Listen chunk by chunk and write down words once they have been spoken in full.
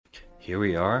here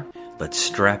we are. Let's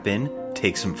strap in,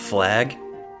 take some flag,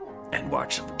 and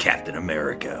watch some Captain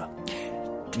America.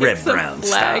 Red, brown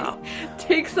style.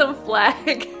 Take some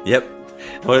flag. Yep.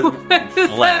 Put What does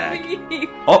flag. that mean?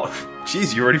 Oh,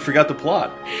 jeez, you already forgot the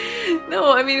plot.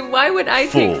 No, I mean, why would I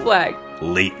take Full flag?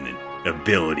 latent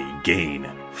ability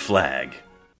gain flag.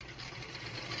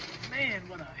 Man,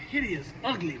 what a hideous,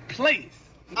 ugly place.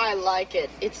 I like it.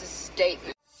 It's a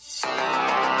statement.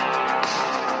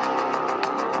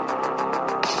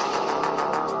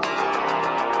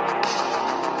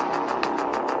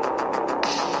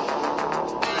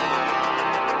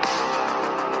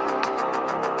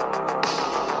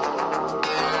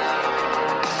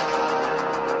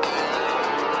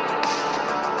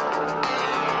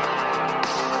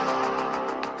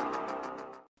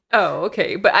 Oh,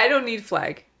 okay. But I don't need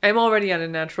flag. I'm already on a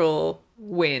natural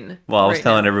win. Well, I was right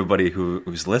telling now. everybody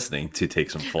who's listening to take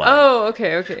some flag. Oh,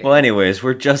 okay. Well, anyways,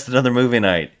 we're just another movie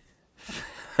night.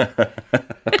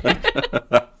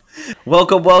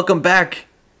 Welcome back,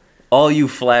 all you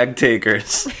flag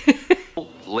takers.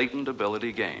 Latent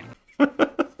ability gain.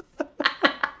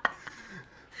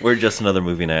 We're just another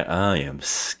movie night. I am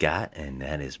Scott, and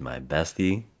that is my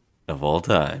bestie of all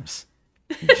times,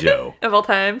 Joe. Of all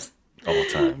times. All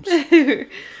times.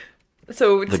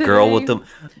 So The girl with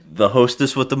the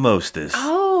hostess with the mostest.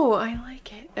 Oh, I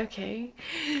like it. Okay.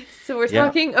 So we're Yeah.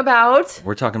 talking about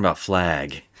We're talking about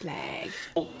flag. flag.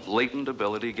 Latent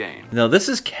ability gain. Now, this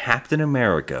is Captain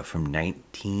America from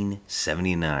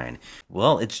 1979.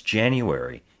 Well, it's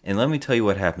January, and let me tell you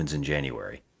what happens in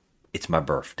January. It's my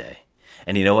birthday.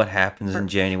 And you know what happens in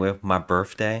January for my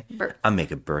birthday? Birth. I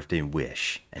make a birthday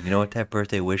wish. And you know what that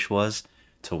birthday wish was?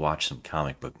 To watch some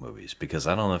comic book movies. Because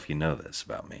I don't know if you know this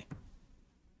about me.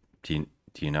 Do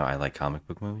you know I like comic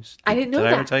book movies? I didn't know Did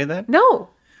that. I ever tell you that? No,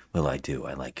 Well, I do.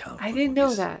 I like comic book I didn't know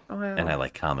movies. that. Wow. And I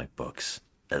like comic books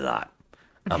a lot.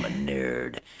 I'm a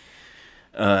nerd.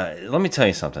 Let me tell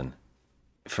you something.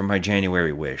 For my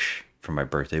January wish, for my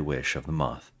birthday wish of the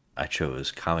month, I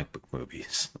chose comic book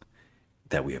movies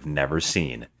that we have never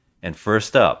seen. And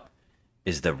first up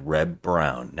is the Red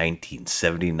Brown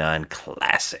 1979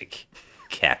 classic,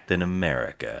 Captain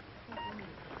America.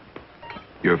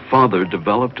 Your father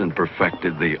developed and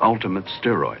perfected the ultimate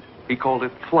steroid. He called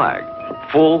it Flag.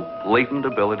 Full latent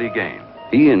ability gain.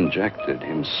 He injected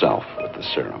himself with the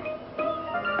serum.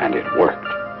 And it worked.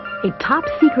 A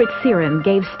top-secret serum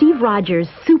gave Steve Rogers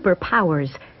superpowers.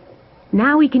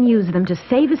 Now he can use them to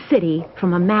save a city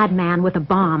from a madman with a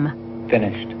bomb.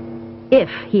 Finished. If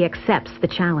he accepts the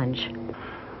challenge.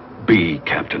 Be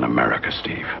Captain America,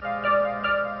 Steve.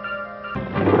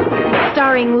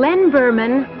 Starring Len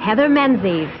Berman, Heather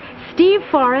Menzies, Steve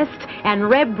Forrest, and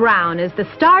Reb Brown as the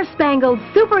star-spangled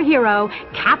superhero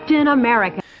Captain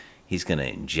America. He's going to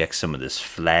inject some of this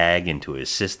flag into his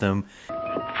system.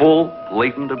 Full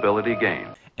latent ability gain.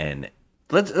 And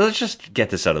let's just get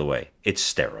this out of the way. It's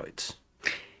steroids.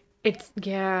 it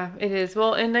is.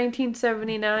 Well, in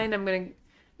 1979, I'm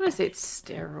gonna say it's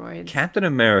steroids. Captain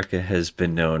America has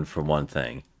been known for one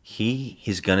thing.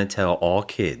 He's gonna tell all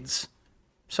kids,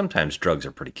 sometimes drugs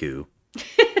are pretty cool.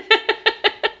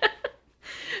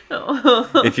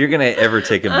 If you're gonna ever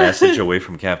take a message away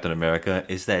from Captain America,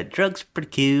 is that drugs are pretty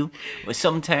cool, but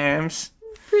sometimes.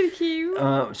 Pretty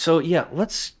cute. So yeah,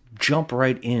 let's jump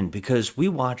right in because we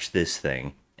watched this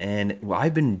thing, and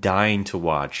I've been dying to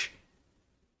watch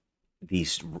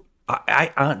these.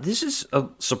 This is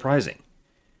surprising.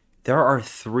 There are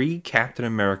 3 Captain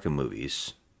America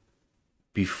movies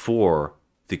before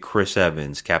the Chris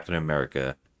Evans Captain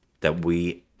America that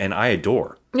I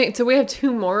adore. Wait, so we have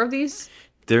 2 more of these?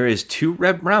 There is 2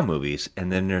 Red Brown movies,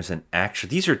 and then there's an actual.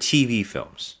 These are TV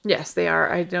films, Yes, they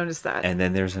are. I noticed that. and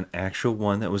then there's an actual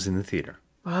one that was in the theater.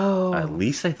 Whoa. At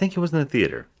least I think it was in the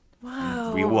theater.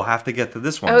 Wow. We will have to get to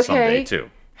this one Okay. someday too.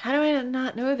 How do I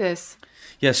not know this?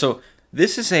 Yeah, so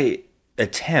this is a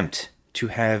attempt to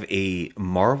have a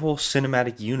Marvel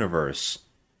Cinematic Universe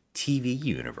TV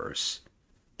universe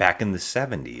back in the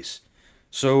 70s.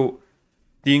 So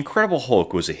The Incredible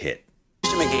Hulk was a hit.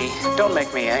 Mr. McGee, don't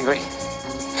make me angry.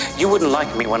 You wouldn't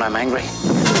like me when I'm angry.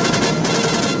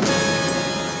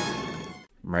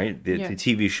 Right? The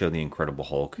TV show The Incredible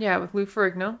Hulk. Yeah, with Lou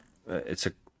Ferrigno.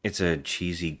 It's a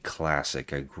cheesy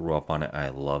classic. I grew up on it. I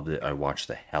loved it. I watched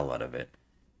the hell out of it.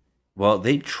 Well,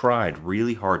 they tried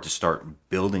really hard to start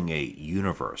building a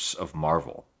universe of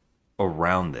Marvel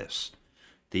around this.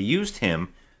 They used him.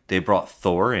 They brought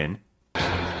Thor in.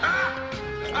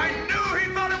 I knew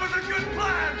he thought it was a good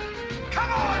plan.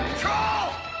 Come on,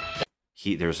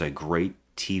 troll! There's a great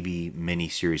TV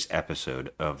miniseries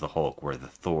episode of the Hulk where the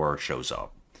Thor shows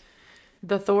up.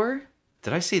 The Thor?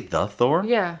 Did I say the Thor?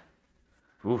 Yeah.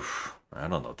 Oof. I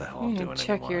don't know what the hell I'm doing Check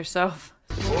anymore. yourself.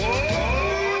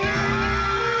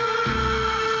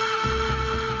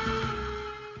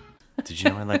 Did you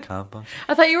know I like comic books?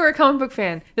 I thought you were a comic book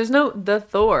fan. There's no the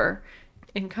Thor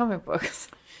in comic books.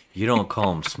 You don't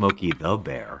call him Smokey the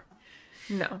Bear.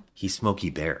 No. He's Smokey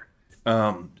Bear.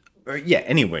 Yeah,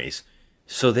 anyways.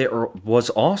 So there was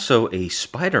also a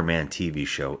Spider-Man TV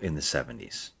show in the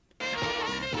 70s.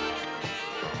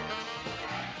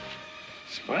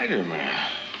 Spider-Man?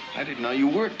 I didn't know you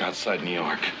worked outside New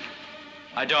York.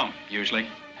 I don't, usually.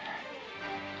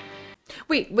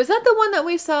 Wait, was that the one that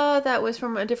we saw that was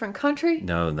from a different country?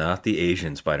 No, not the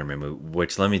Asian Spider-Man movie,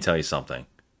 which, let me tell you something.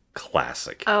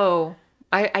 Classic. Oh,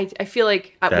 I feel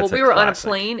like That's we a were on a classic.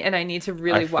 plane and I need to I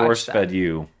really watch force-fed that.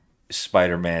 you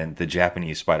Spider-Man, the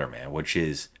Japanese Spider-Man, which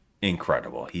is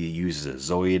incredible. He uses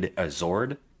a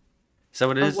Zord. Is that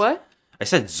what it is? What? I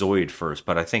said Zoid first,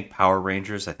 but I think Power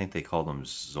Rangers, I think they call them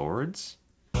Zords.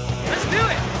 Let's do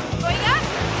it! What you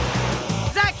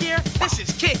got? Zach here. This is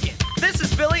Kickin'. This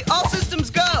is Billy. All systems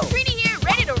go. Trini here,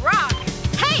 ready to rock.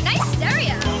 Hey, nice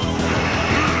stereo.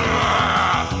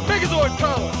 Megazord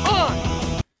power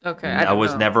on. Okay, I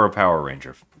was never a Power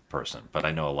Ranger person, but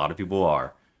I know a lot of people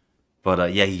are.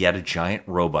 But yeah, he had a giant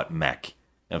robot mech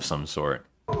of some sort.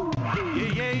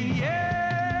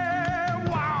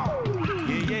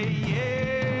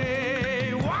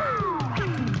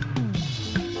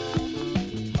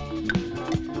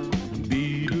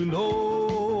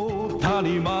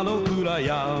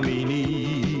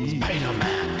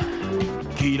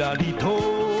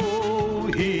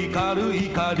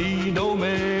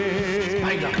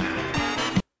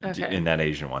 Okay. In that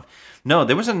Asian one. No,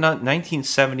 there was a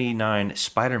 1979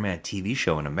 Spider-Man TV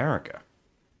show in America.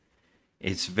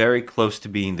 It's very close to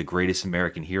being the greatest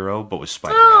American hero, but with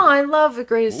Spider-Man. Oh, I love the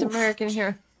greatest American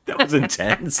hero. That was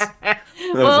intense. That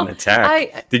was an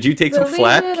attack. Did you take some Believe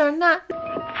flack? it or not,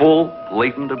 Full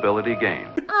latent ability gain.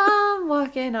 I'm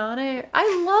walking on it.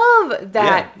 I love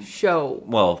that show.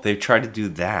 Well, they tried to do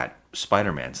that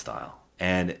Spider-Man style.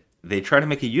 And they tried to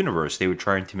make a universe. They were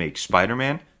trying to make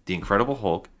Spider-Man, the Incredible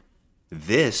Hulk,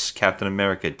 this Captain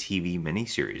America TV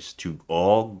miniseries to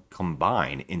all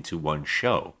combine into one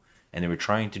show. And they were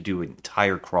trying to do an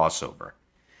entire crossover.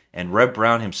 And Reb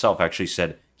Brown himself actually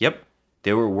said, yep,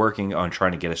 they were working on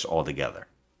trying to get us all together.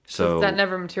 So that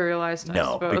never materialized, I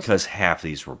no, suppose. because half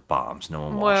these were bombs. No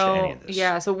one watched any of this.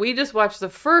 Yeah, so we just watched the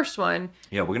first one.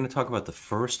 Yeah, we're going to talk about the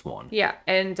first one. Yeah,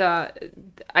 and I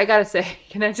gotta say,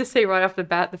 can I just say right off the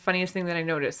bat, the funniest thing that I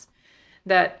noticed?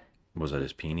 That Was that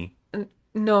his peenie?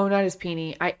 No, not his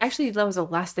peenie. That was the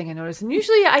last thing I noticed. And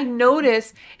usually I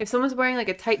notice if someone's wearing like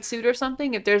a tight suit or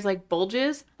something, if there's like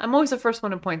bulges, I'm always the first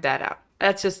one to point that out.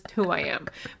 That's just who I am.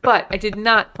 But I did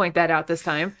not point that out this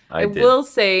time. I did. will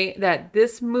say that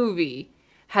this movie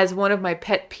has one of my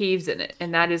pet peeves in it,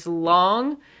 and that is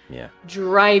long Yeah.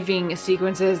 driving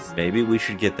sequences. Maybe we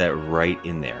should get that right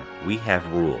in there. We have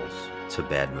rules to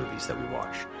bad movies that we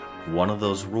watch. One of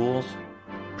those rules,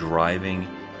 driving,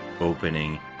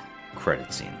 opening,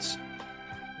 credit scenes.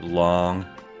 Long,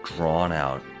 drawn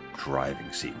out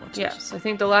driving sequences. Yes, I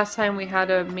think the last time we had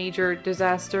a major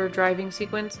disaster driving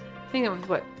sequence, I think it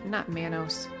was not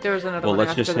Manos. There was another Well, one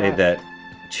let's just after say that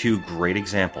two great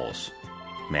examples,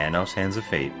 Manos, Hands of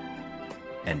Fate,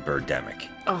 and Birdemic,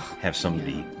 have some of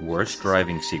the worst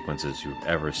driving sequences you've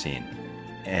ever seen.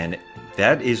 And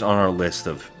that is on our list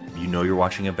of, you know you're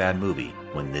watching a bad movie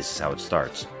when this is how it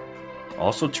starts.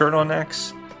 Also,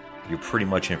 turtlenecks, you're pretty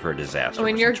much in for a disaster.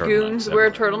 When with your some goons turtlenecks wear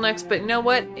everywhere. turtlenecks, but you know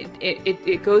what?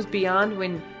 It goes beyond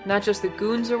when not just the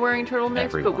goons are wearing turtlenecks,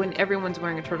 Everyone. but when everyone's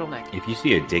wearing a turtleneck. If you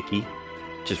see a Dickie,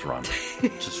 just run.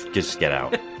 just get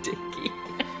out. Dickie.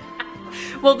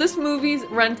 Well, this movie's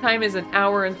runtime is 1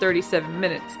 hour and 37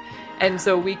 minutes. And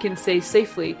so we can say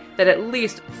safely that at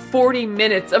least 40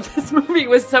 minutes of this movie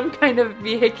was some kind of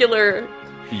vehicular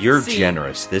You're scene.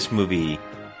 generous. This movie,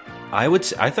 I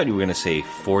thought you were going to say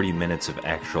 40 minutes of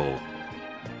actual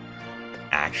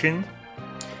action.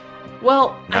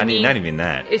 Well, Not even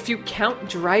that. If you count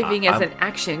driving as an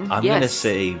action, I'm yes. going to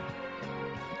say,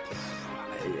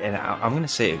 and I'm going to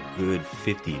say a good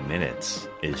 50 minutes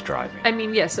is driving. I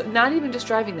mean, yes, not even just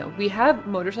driving though. We have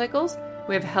motorcycles,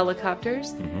 we have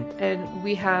helicopters, Mm-hmm. and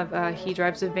we have he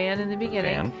drives a van in the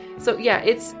beginning. Van. So yeah,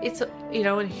 it's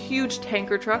and huge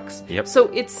tanker trucks. Yep. So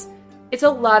it's a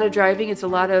lot of driving. It's a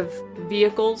lot of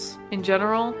vehicles in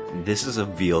general. This is a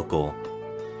vehicle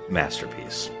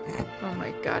masterpiece. Oh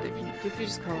my god! If you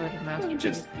just call it a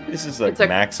masterpiece, This is like It's a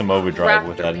Maxim Overdrive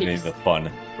without any crafterpiece. of the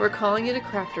fun. we're calling it a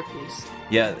crafter piece.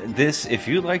 Yeah, if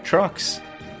you like trucks,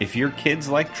 if your kids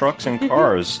like trucks and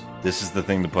cars, this is the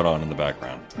thing to put on in the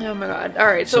background. Oh my god. All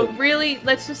right. So, So- really,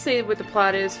 let's just say what the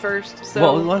plot is first. So,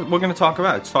 Well, we're going to talk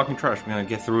about it. It's Talking Trash. We're going to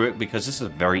get through it because this is a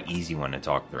very easy one to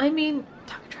talk through. I mean,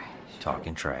 talk trash.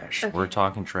 Talking trash. Okay. We're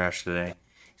talking trash today.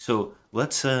 So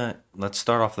let's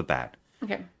start off the bat.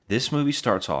 Okay. This movie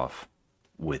starts off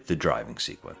with the driving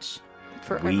sequence.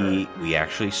 Forever. We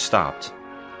actually stopped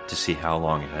to see how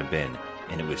long it had been,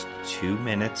 and it was 2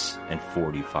 minutes and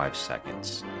 45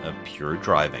 seconds of pure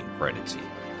driving credit scene.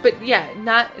 But yeah,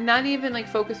 not even like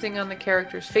focusing on the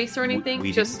character's face or anything.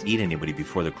 We just didn't meet anybody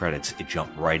before the credits. It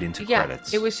jumped right into yeah,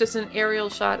 credits. it was just an aerial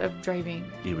shot of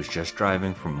driving. It was just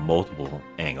driving from multiple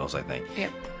angles, I think. Yeah.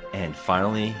 And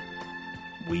finally,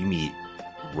 we meet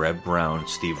Reb Brown,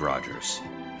 Steve Rogers.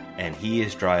 And he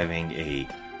is driving a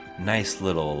nice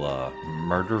little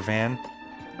murder van.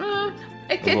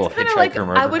 It's little kind of like hitchhiker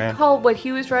murder I would van? call what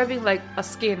he was driving like a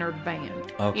Skinner van.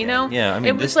 Okay. You know? Yeah, I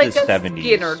mean, it this was like is a 70s.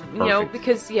 Skinner, you know, Perfect.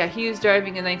 because yeah, he was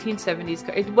driving a 1970s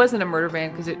car. It wasn't a murder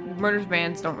van because murder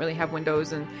vans don't really have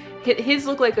windows, and his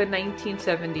looked like a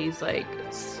 1970s like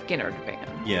Skinner van.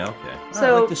 Yeah, okay.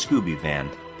 So- like the Scooby van,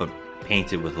 but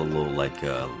painted with a little like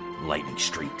lightning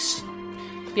streaks.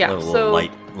 Yeah,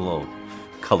 Little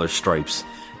color stripes.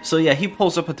 So yeah, he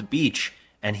pulls up at the beach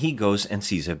and he goes and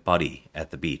sees a buddy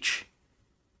at the beach.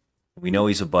 We know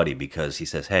he's a buddy because he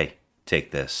says, "Hey,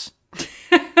 take this,"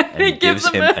 and he gives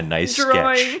him a nice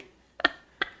drawing. sketch.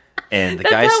 And the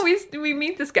That's guy's how we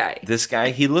meet this guy. this guy,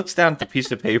 he looks down at the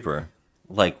piece of paper,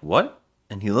 like, "What?"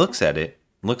 And he looks at it,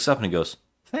 looks up, and he goes,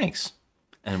 "Thanks,"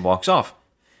 and walks off.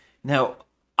 Now,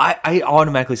 I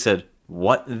automatically said,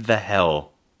 "What the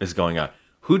hell is going on?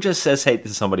 Who just says, hey, to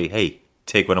somebody, hey,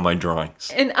 take one of my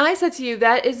drawings?" And I said to you,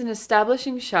 that is an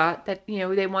establishing shot that, you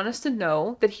know, they want us to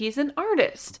know that he's an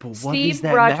artist. But what Steve does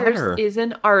that Rogers matter? is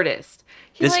an artist.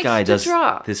 He This likes guy to does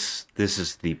draw. this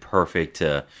is the perfect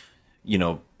you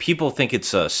know, people think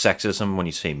it's sexism when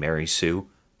you say Mary Sue,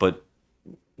 but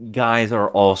guys are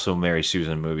also Mary Sues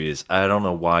in movies. I don't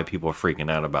know why people are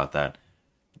freaking out about that.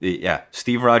 Yeah,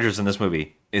 Steve Rogers in this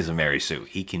movie is a Mary Sue.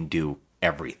 He can do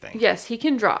everything. Yes, he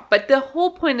can draw. But the whole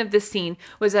point of this scene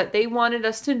was that they wanted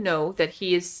us to know that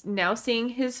he is now seeing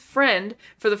his friend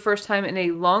for the first time in a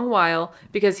long while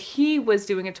because he was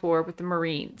doing a tour with the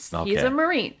Marines. He's Okay. a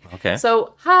Marine. Okay.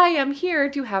 So, hi, I'm here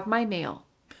to have my mail.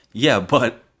 Yeah,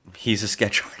 but he's a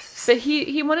sketch artist. So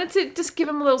he wanted to just give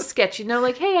him a little sketch, you know,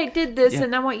 like, hey, I did this Yeah.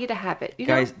 and I want you to have it. You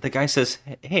Guys, know? the guy says,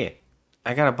 "Hey,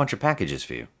 I got a bunch of packages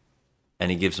for you." And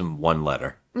he gives him one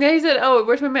letter. Yeah, he said, "Oh,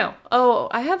 where's my mail? Oh,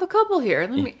 I have a couple here. Let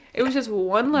me." It was just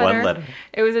one letter. One letter.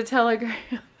 It was a telegram.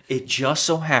 It just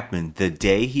so happened the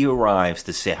day he arrives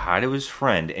to say hi to his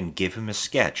friend and give him a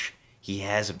sketch, he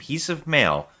has a piece of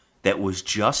mail that was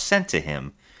just sent to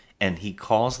him, and he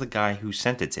calls the guy who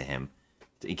sent it to him.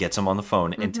 He gets him on the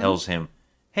phone and tells him,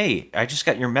 "Hey, I just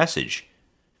got your message."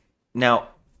 Now,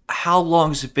 how long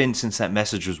has it been since that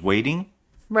message was waiting?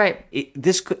 Right.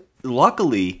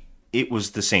 Luckily, it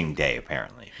was the same day,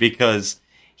 apparently, because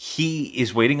he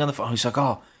is waiting on the phone. He's like,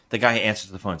 "Oh," the guy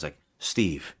answers the phone. He's like,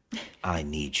 "Steve, I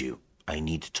need you. I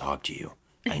need to talk to you.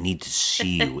 I need to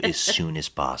see you as soon as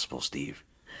possible, Steve."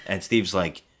 And Steve's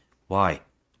like, "Why?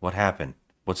 What happened?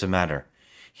 What's the matter?"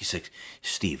 He's like,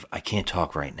 "Steve, I can't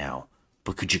talk right now,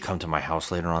 but could you come to my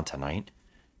house later on tonight?"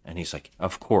 And he's like,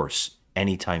 "Of course.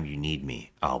 Anytime you need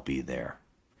me, I'll be there."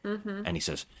 Mm-hmm. And he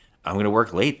says, "I'm going to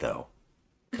work late, though.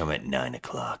 Come at 9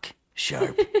 o'clock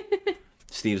sharp."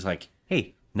 Steve's like,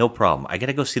 "Hey, no problem. I got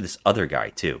to go see this other guy,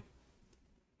 too."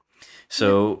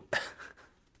 So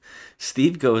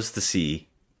Steve goes to see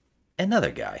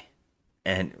another guy,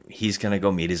 and he's going to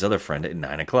go meet his other friend at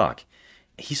 9 o'clock.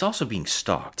 He's also being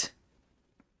stalked.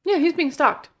 Yeah, he's being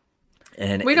stalked.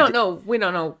 And We don't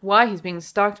know why he's being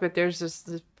stalked, but there's this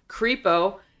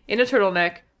creepo in a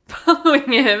turtleneck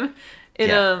following him in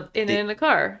a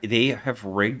car. They have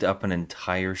rigged up an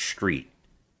entire street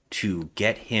to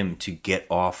get him to get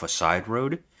off a side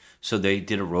road. So they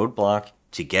did a roadblock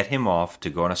to get him off to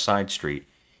go on a side street.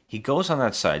 He goes on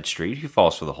that side street. He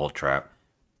falls for the whole trap.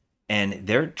 And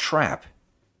their trap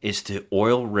is to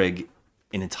oil rig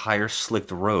an entire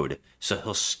slicked road so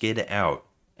he'll skid out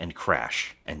and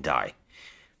crash and die.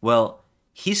 Well,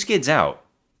 he skids out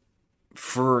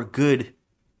for a good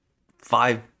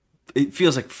it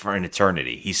feels like for an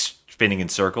eternity. He's spinning in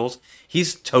circles.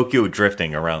 He's Tokyo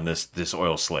drifting around this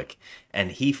oil slick,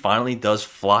 and he finally does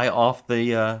fly off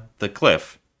the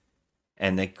cliff.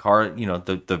 And the car, you know,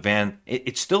 the van,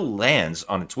 it still lands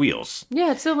on its wheels.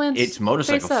 Yeah, it still lands. Its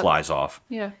motorcycle face up. flies off.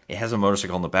 Yeah. It has a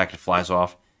motorcycle in the back. It flies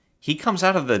off. He comes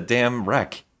out of the damn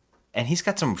wreck and he's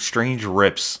got some strange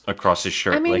rips across his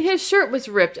shirt. I mean, like, his shirt was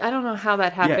ripped. I don't know how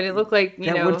that happened. It looked like,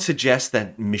 that would suggest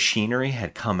that machinery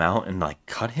had come out and like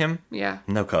cut him. Yeah.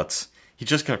 No cuts. He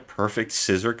just got perfect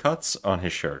scissor cuts on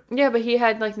his shirt. Yeah, but he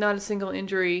had like not a single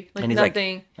injury, like And he's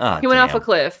nothing. "Ah, he went off damn. a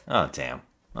cliff. Oh, damn.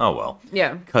 Oh, well.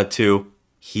 Yeah. Cut to,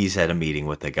 he's at a meeting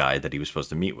with the guy that he was supposed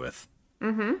to meet with.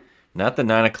 Mm-hmm. Not the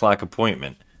 9 o'clock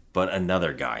appointment, but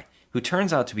another guy who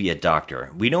turns out to be a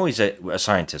doctor. We know he's a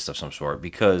scientist of some sort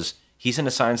because he's in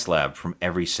a science lab from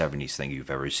every 70s thing you've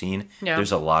ever seen. Yeah.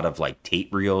 There's a lot of like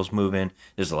tape reels moving.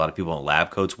 There's a lot of people in lab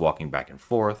coats walking back and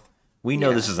forth. We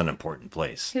know this is an important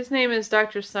place. His name is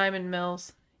Dr. Simon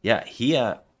Mills. Yeah,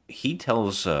 he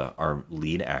tells our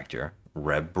lead actor,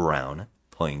 Reb Brown,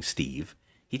 playing Steve,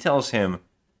 he tells him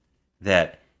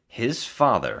that his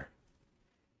father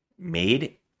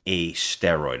made a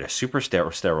steroid, a super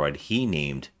steroid he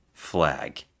named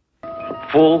Flag.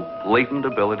 Full latent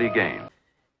ability gain.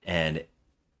 And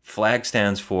Flag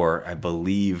stands for, I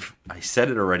believe, I said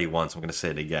it already once, I'm going to say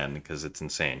it again because it's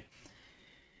insane.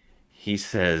 He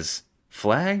says,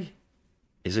 Flag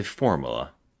is a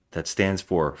formula that stands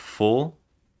for full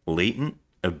latent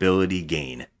ability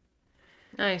gain.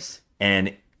 Nice.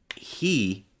 And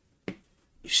he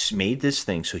made this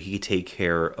thing so he could take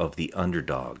care of the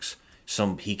underdogs.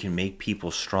 So he can make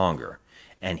people stronger.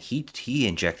 And he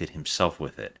injected himself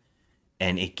with it.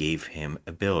 And it gave him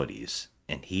abilities.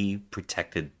 And he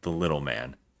protected the little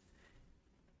man.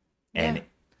 And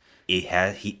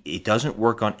it doesn't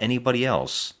work on anybody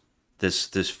else,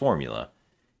 this formula.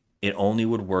 It only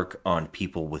would work on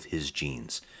people with his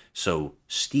genes. So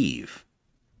Steve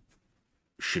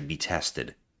should be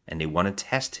tested. And they want to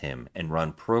test him and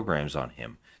run programs on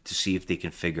him to see if they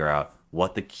can figure out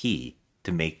what the key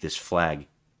to make this Flag,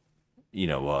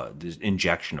 this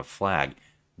injection of Flag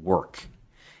work.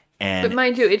 And But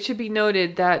mind you, it should be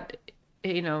noted that,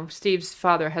 Steve's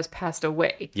father has passed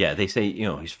away. yeah, they say,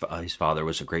 his father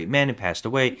was a great man and passed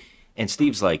away. And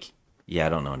Steve's like, yeah, I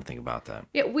don't know anything about that.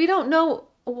 Yeah, we don't know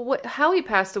how he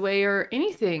passed away or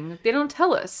anything. They don't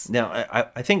tell us. Now,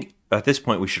 I think at this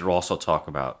point we should also talk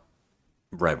about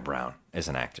Reb Brown as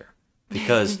an actor.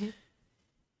 Because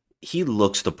he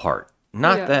looks the part.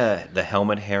 Not the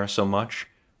helmet hair so much,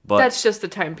 but that's just the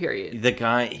time period. The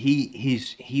guy,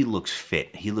 he looks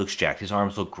fit. He looks jacked. His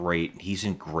arms look great. He's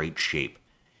in great shape.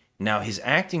 Now his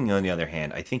acting, on the other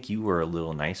hand, I think you were a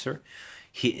little nicer.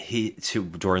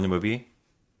 During the movie,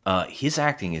 his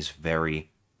acting is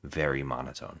very, very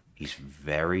monotone. He's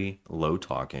very low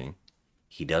talking.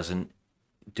 He doesn't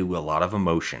do a lot of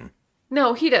emotion.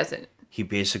 No, he doesn't. He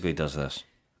basically does this.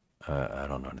 I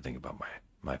don't know anything about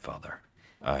my father.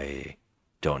 I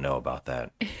don't know about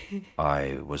that.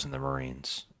 I was in the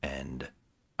Marines, and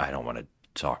I don't want to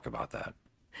talk about that.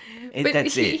 But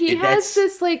that's it. He has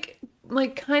this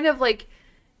kind of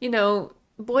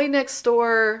boy next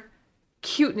door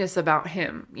cuteness about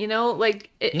him.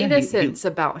 Innocence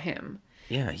about him.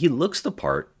 Yeah, he looks the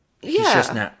part. He's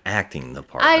just not acting the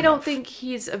part. I don't think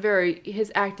his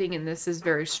acting in this is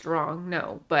very strong.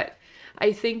 No, but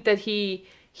I think that he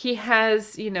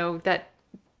has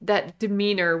that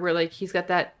demeanor where he's got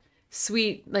that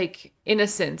sweet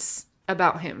innocence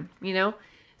about him,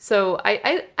 So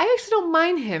I actually don't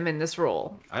mind him in this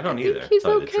role. I don't either. He's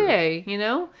okay,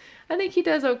 I think he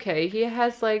does okay. He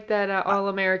has that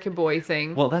all-American boy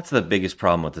thing. Well, that's the biggest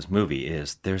problem with this movie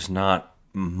is there's not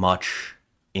much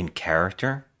in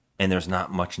character and there's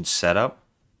not much in setup.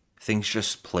 Things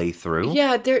just play through.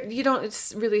 Yeah, you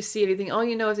don't really see anything. All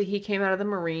you know is that he came out of the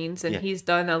Marines and he's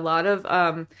done a lot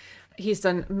of he's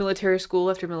done military school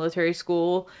after military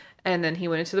school, and then he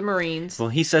went into the Marines. Well,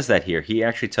 he says that here. He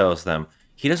actually tells them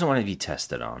he doesn't want to be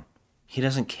tested on. He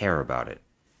doesn't care about it.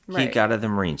 He got out of the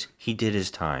Marines. He did his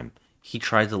time. He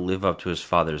tried to live up to his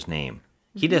father's name.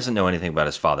 He doesn't know anything about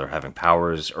his father having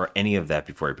powers or any of that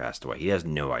before he passed away. He has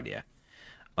no idea.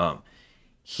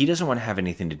 He doesn't want to have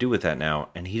anything to do with that now,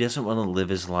 and he doesn't want to live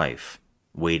his life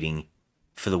waiting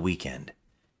for the weekend.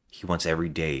 He wants every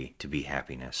day to be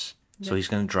happiness. So he's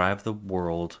going to drive the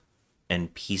world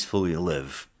and peacefully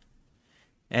live.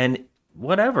 And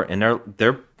whatever. And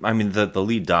the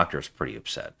lead doctor is pretty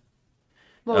upset.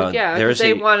 Well, because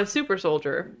they want a super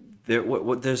soldier.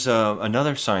 There's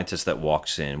another scientist that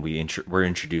walks in. We're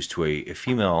introduced to a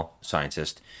female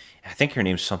scientist. I think her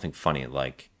name's something funny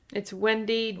like... It's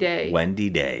Wendy Day. Wendy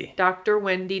Day. Dr.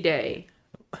 Wendy Day.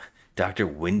 Dr.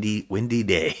 Wendy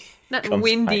Day. Not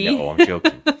Windy. I know, I'm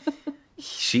joking.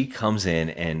 She comes in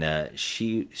and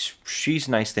she's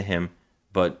nice to him,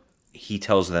 but he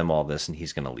tells them all this and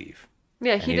he's going to leave.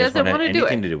 Yeah, he doesn't want to do it.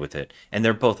 Anything to do with it. And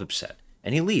they're both upset.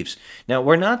 And he leaves. Now,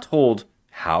 we're not told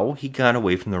how he got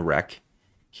away from the wreck.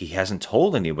 He hasn't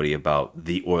told anybody about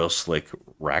the oil slick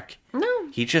wreck. No.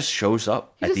 He just shows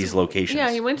up at these locations. Yeah,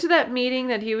 he went to that meeting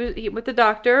that he was with the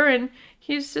doctor, and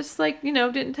he's just like,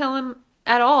 didn't tell him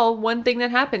at all one thing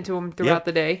that happened to him throughout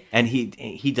the day. And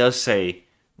he does say,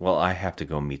 well, I have to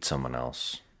go meet someone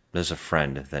else. There's a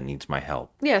friend that needs my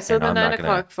help. Yeah, so and the I'm 9 not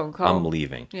o'clock phone call. I'm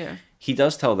leaving. Yeah. He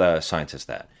does tell the scientist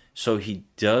that. So he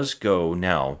does go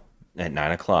now at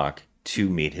 9 o'clock to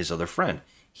meet his other friend.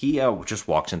 He just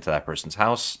walks into that person's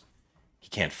house. He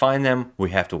can't find them.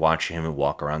 We have to watch him and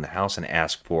walk around the house and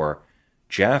ask for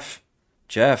Jeff,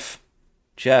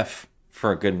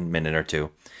 for a good minute or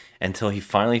two, until he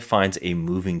finally finds a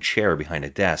moving chair behind a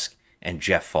desk, and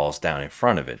Jeff falls down in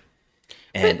front of it.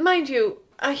 And but mind you,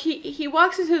 he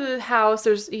walks into the house.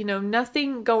 There's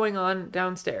nothing going on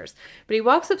downstairs, but he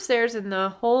walks upstairs, and the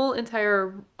whole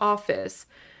entire office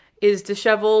is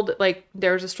disheveled. Like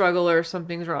there's a struggle or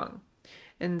something's wrong,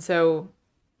 and so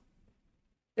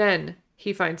then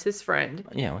he finds his friend.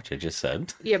 Yeah, which I just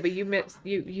said. Yeah, but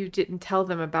you didn't tell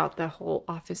them about the whole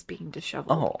office being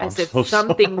disheveled. Oh, as I'm if so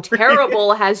something sorry.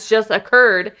 terrible has just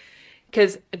occurred.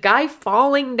 Because a guy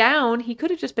falling down, he could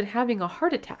have just been having a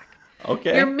heart attack.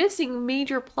 Okay. You're missing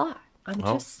major plot. I'm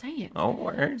just saying. Oh,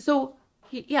 word. So,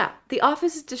 the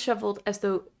office is disheveled as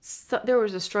though there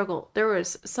was a struggle. There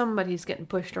was somebody's getting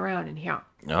pushed around in here.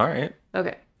 All right.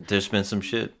 Okay. There's been some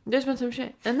shit. There's been some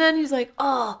shit. And then he's like,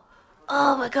 oh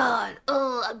my God.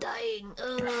 Oh, I'm dying.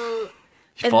 Oh.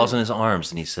 He falls in his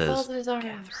arms and he says, Falls in his arms.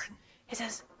 Catherine. He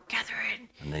says, Catherine.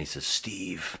 And then he says,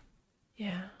 Steve,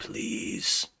 Yeah.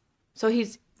 please. So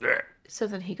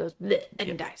then he goes, bleh, and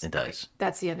he dies. It dies. Okay,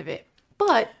 that's the end of it.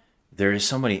 But There is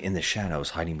somebody in the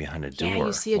shadows hiding behind a door. yeah,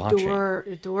 you see a watching.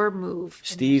 door move. and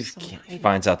Steve there's someone hiding.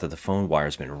 finds out that the phone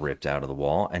wire's been ripped out of the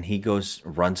wall, and he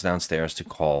runs downstairs to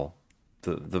call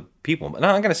the people.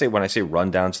 Now, I'm going to say, when I say run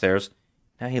downstairs,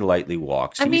 now he lightly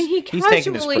walks. I mean, he's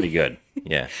taking this casually- pretty good.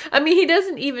 Yeah. I mean, he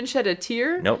doesn't even shed a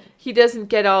tear. Nope. He doesn't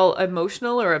get all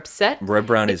emotional or upset. Red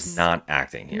Brown is not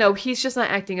acting here. No, he's just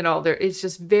not acting at all. It's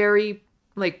just very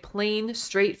plain,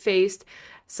 straight faced.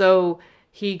 So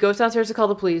he goes downstairs to call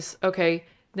the police. Okay.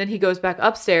 Then he goes back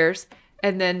upstairs,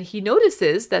 and then he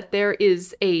notices that there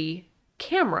is a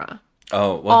camera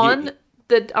on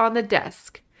the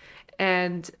desk,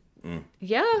 and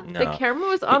the camera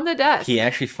was on the desk. He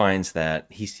actually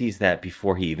he sees that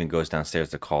before he even goes downstairs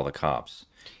to call the cops.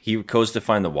 He goes to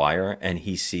find the wire, and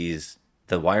he sees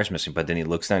the wire's missing, but then he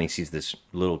looks down, he sees this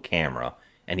little camera,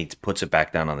 and he puts it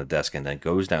back down on the desk and then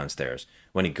goes downstairs.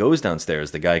 When he goes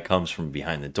downstairs, the guy comes from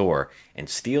behind the door and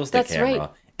steals the camera right.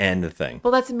 and the thing.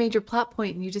 Well, that's a major plot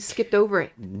point, and you just skipped over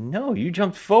it. No, you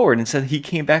jumped forward and said he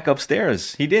came back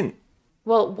upstairs. He didn't.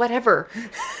 Well, whatever.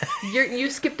 You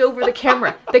skipped over the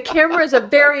camera. The camera is a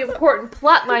very important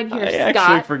plot line here, I Scott.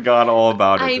 actually forgot all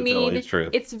about it, I to tell you mean, the truth.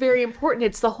 it's very important.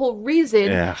 It's the whole reason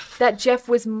Yeah. that Jeff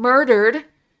was murdered.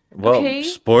 Well, okay?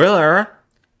 spoiler.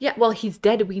 Yeah, well, he's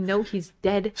dead. We know he's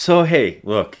dead. So, hey,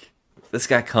 look. This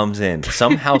guy comes in,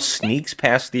 somehow sneaks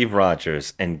past Steve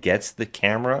Rogers and gets the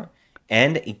camera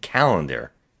and a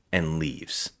calendar and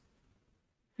leaves.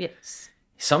 Yes.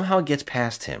 Somehow gets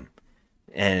past him.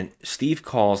 And Steve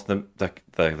calls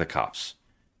the cops.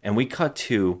 And we cut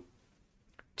to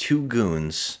two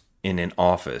goons in an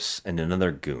office, and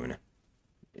another goon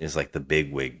is like the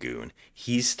bigwig goon.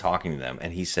 He's talking to them,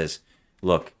 and he says,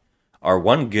 look, our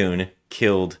one goon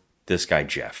killed this guy,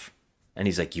 Jeff. And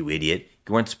he's like, you idiot.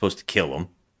 You weren't supposed to kill him.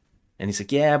 And he's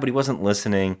like, yeah, but he wasn't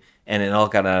listening, and it all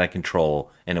got out of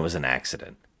control, and it was an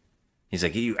accident. He's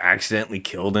like, you accidentally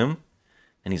killed him?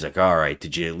 And he's like, all right,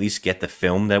 did you at least get the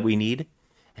film that we need?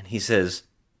 And he says,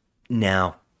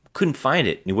 no, couldn't find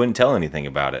it. He wouldn't tell anything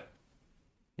about it.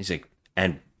 He's like,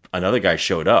 and another guy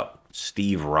showed up,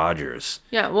 Steve Rogers.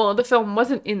 Yeah, well, the film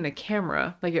wasn't in the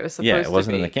camera like it was supposed to be. Yeah, it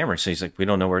wasn't in the camera. So he's like, we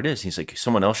don't know where it is. He's like,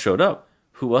 someone else showed up.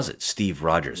 Who was it? Steve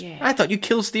Rogers. Yeah. I thought you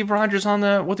killed Steve Rogers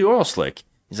with the oil slick.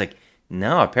 He's like,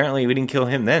 no, apparently we didn't kill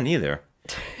him then either.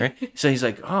 Right? So he's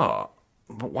like, oh,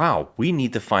 wow, we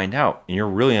need to find out. And you're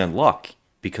really in luck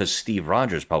because Steve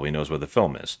Rogers probably knows where the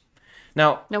film is.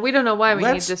 Now we don't know why we need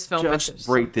let's this film. just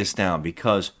break this down,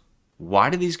 because why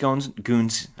do these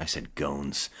goons? I said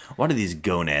goons. Why do these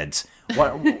gonads?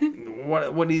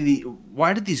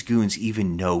 Why did these goons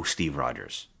even know Steve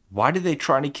Rogers? Why did they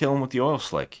try to kill him with the oil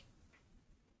slick?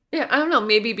 Yeah, I don't know.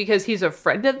 Maybe because he's a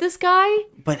friend of this guy?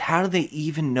 But how do they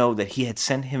even know that he had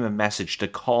sent him a message to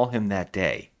call him that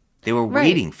day? They were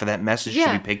waiting for that message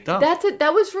to be picked up.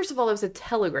 That was, first of all, it was a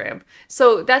telegram.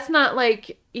 So that's not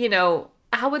like,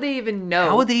 how would they even know?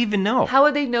 How would they even know? How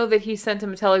would they know that he sent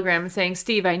him a telegram saying,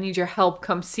 Steve, I need your help.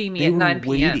 Come see me at 9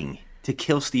 p.m.? to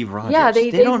kill Steve Rogers. Yeah, they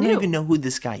don't knew. even know who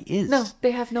this guy is. No,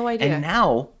 they have no idea. And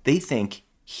now they think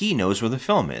he knows where the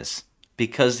film is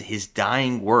because his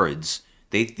dying words,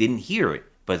 they didn't hear it,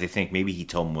 but they think maybe he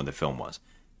told them where the film was.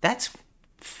 That's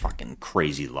fucking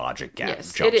crazy logic.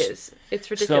 Yes, jumps. it is. It's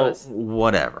ridiculous. So,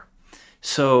 whatever.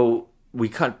 So we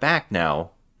cut back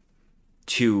now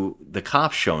to the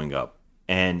cops showing up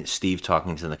and Steve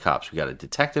talking to the cops. We got a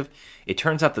detective. It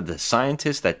turns out that the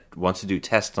scientist that wants to do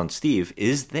tests on Steve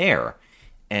is there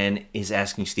and is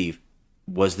asking Steve,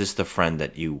 was this the friend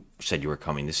that you said you were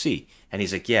coming to see? And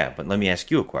he's like, yeah, but let me ask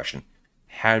you a question.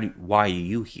 Why are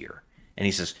you here? And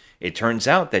he says, it turns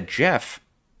out that Jeff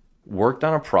worked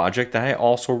on a project that I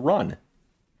also run.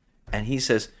 And he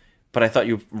says, but I thought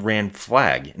you ran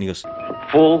Flag. And he goes,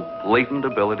 full latent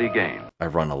ability game. I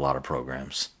run a lot of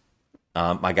programs.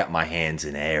 I got my hands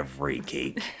in every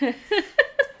cake.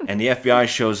 And the FBI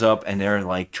shows up and they're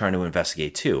like trying to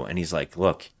investigate too. And he's like,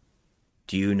 look,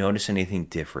 do you notice anything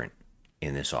different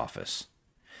in this office?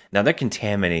 Now they're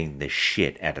contaminating the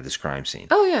shit out of this crime scene.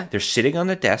 Oh, yeah. They're sitting on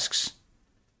the desks.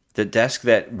 The desk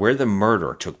where the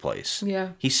murder took place. Yeah.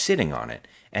 He's sitting on it.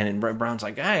 And Brown's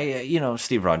like, hey,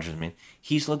 Steve Rogers,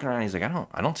 he's looking around. He's like,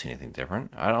 I don't see anything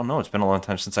different. I don't know. It's been a long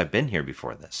time since I've been here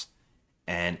before this.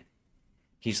 And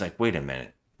he's like, wait a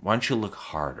minute. Why don't you look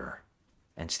harder?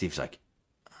 And Steve's like,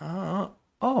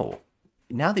 oh,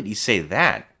 now that you say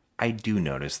that, I do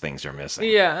notice things are missing.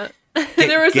 Yeah.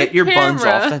 There was get a your camera. buns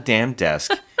off the damn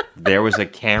desk. There was a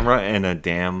camera and a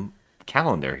damn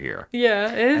calendar here.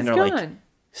 Yeah, it's they're gone. like,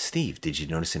 Steve, did you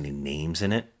notice any names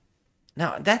in it?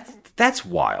 Now, that's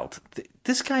wild.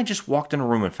 This guy just walked in a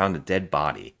room and found a dead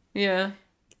body. Yeah.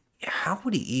 How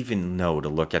would he even know to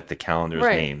look at the calendar's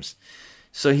Right. names?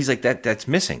 So he's like, that's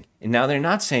missing. And now they're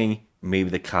not saying maybe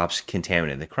the cops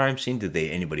contaminated the crime scene. Did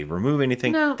anybody remove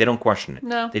anything? No. They don't question it.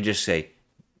 No. They just say,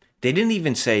 they didn't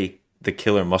even say the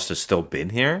killer must have still been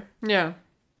here. Yeah.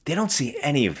 They don't see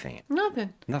anything.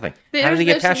 Nothing. Nothing. How did they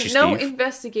get past you, no Steve?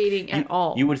 investigating at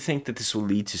all. You would think that this will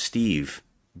lead to Steve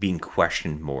being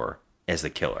questioned more as the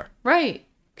killer. Right.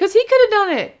 Because he could have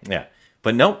done it. Yeah.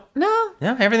 But nope. No.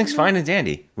 No, everything's fine and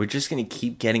dandy. We're just going to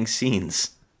keep getting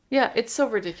scenes. Yeah, it's so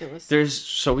ridiculous.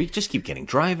 So we just keep getting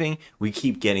driving. We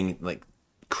keep getting like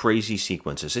crazy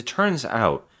sequences. It turns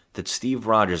out that Steve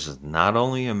Rogers is not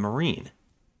only a Marine,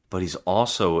 but he's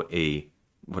also a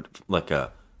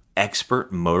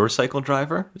expert motorcycle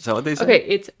driver. Is that what they say? Okay,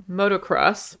 it's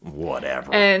motocross.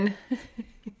 Whatever. And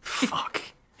fuck.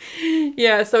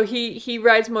 Yeah, so he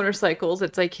rides motorcycles.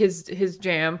 It's like his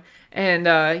jam,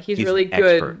 and he's really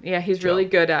good. expert, Yeah, he's Joe. really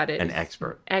good at it. An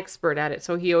expert. Expert at it.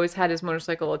 So he always had his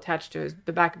motorcycle attached to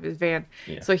the back of his van.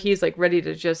 Yeah. So he's like ready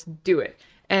to just do it.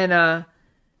 And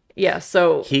yeah,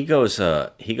 so He goes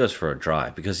for a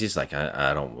drive because he's like,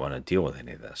 I don't want to deal with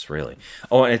any of this, really.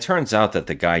 Oh, and it turns out that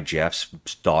the guy Jeff's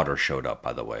daughter showed up,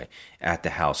 by the way, at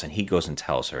the house, and he goes and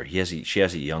tells her he has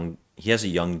a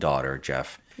young daughter,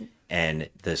 Jeff, and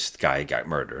this guy got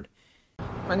murdered.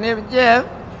 My name is Jeff.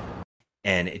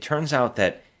 And it turns out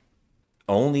that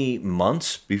only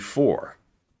months before,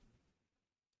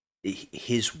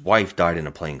 his wife died in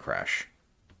a plane crash.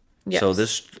 Yes. So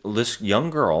this young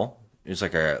girl is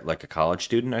like a college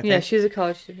student, I think. yeah, she's a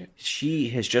college student. She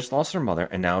has just lost her mother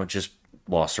and now just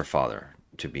lost her father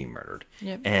to being murdered.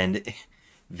 Yep. And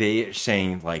they're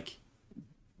saying like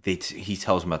he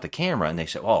tells them about the camera and they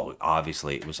say, oh,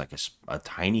 obviously it was like a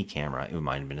tiny camera. It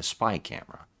might have been a spy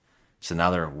camera. So now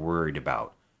they're worried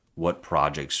about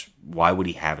why would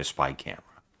he have a spy camera?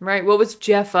 Right. What was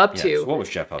Jeff up Yes, to? what was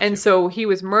Jeff up and to? so he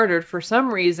was murdered for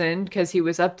some reason because he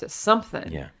was up to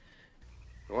something. Yeah.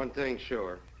 One thing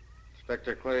sure,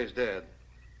 Inspector Clay's dead.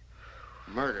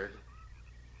 Murdered.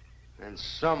 And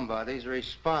somebody's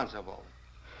responsible.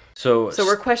 So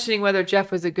we're questioning whether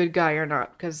Jeff was a good guy or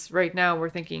not, because right now we're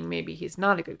thinking maybe he's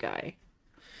not a good guy.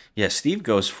 Yeah, Steve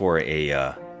goes for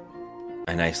a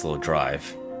nice little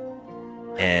drive,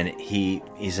 and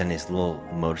he's in his little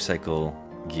motorcycle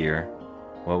gear.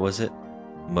 What was it?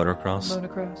 Motocross?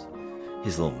 Motocross.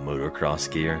 His little motocross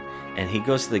gear, and he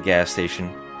goes to the gas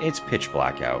station. It's pitch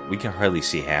black out. We can hardly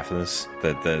see half of this.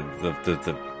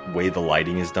 The way the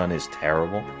lighting is done is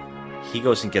terrible. He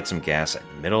goes and gets some gas at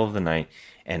the middle of the night,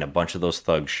 and a bunch of those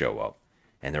thugs show up,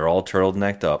 and they're all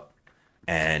turtlenecked up,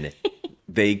 and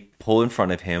they pull in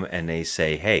front of him and they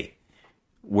say, "Hey,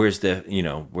 where's the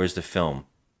film,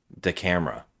 the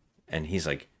camera?" And he's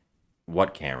like,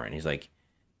 "What camera?" And he's like,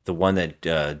 "The one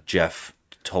that Jeff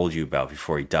told you about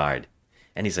before he died."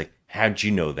 And he's like, "How'd you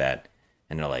know that?"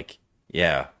 And they're like,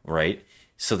 "Yeah, right."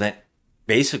 So that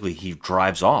basically he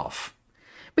drives off.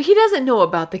 But he doesn't know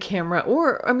about the camera,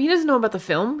 he doesn't know about the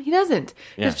film. He doesn't.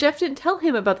 Because Jeff didn't tell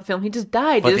him about the film. He just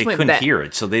died. But they couldn't hear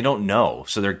it, so they don't know.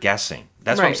 So they're guessing.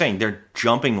 That's what I'm Right. saying. They're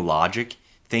jumping logic,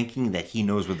 thinking that he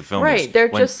knows what the film is. Right, they're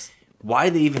just... Why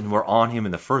they even were on him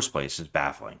in the first place is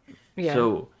baffling. Yeah.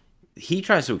 So he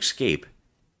tries to escape,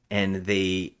 and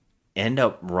they end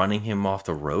up running him off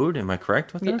the road. Am I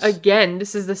correct with this? Again,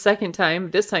 this is the second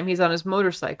time. This time he's on his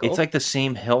motorcycle. It's like the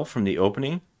same hill from the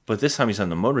opening, but this time he's on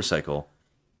the motorcycle,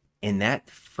 and that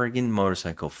friggin'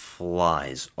 motorcycle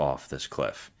flies off this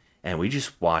cliff. And we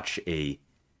just watch a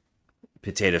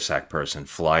potato sack person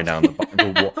fly down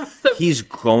the wall. He's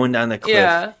going down the cliff.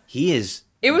 Yeah. He is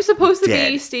It was supposed to dead.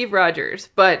 be Steve Rogers,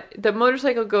 but the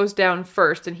motorcycle goes down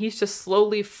first, and he's just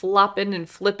slowly flopping and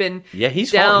flipping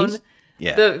he's down he's-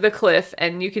 yeah. the cliff,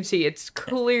 and you can see it's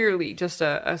clearly just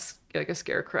a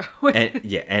scarecrow.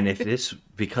 and if this,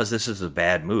 because this is a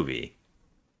bad movie,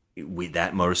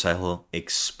 that motorcycle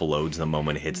explodes the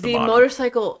moment it hits the The bottom.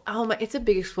 motorcycle, oh my, it's a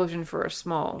big explosion for a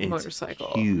small It's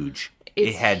motorcycle. huge.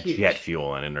 It's it had huge. jet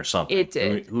fuel in it or something. It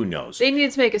did. Who knows? They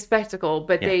needed to make a spectacle,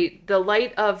 but Yeah. the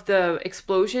light of the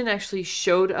explosion actually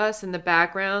showed us in the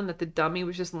background that the dummy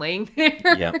was just laying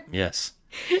there. Yep. Yes.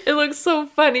 It looks so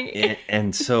funny.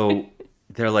 And so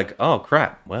they're like, "Oh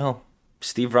crap! Well,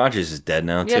 Steve Rogers is dead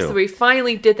now too." Yeah, so we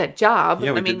finally did that job.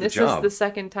 Yeah, we I mean, did the this job. is the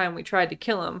second time we tried to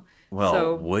kill him. Well,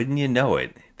 so wouldn't you know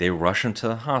it? They rush him to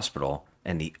the hospital,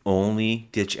 and the only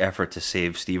ditch effort to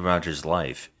save Steve Rogers'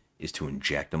 life is to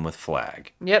inject him with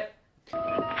Flag. Yep,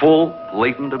 Full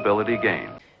latent ability gain.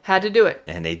 had to do it.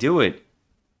 And they do it,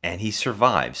 and he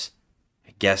survives.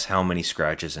 Guess how many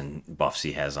scratches and buffs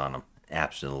he has on him?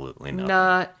 Absolutely nothing.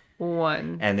 Not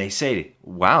one. And they say,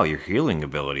 "Wow, your healing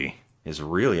ability is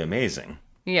really amazing."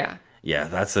 Yeah. Yeah,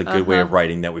 that's a good way of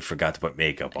writing that we forgot to put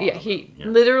makeup on. Yeah, he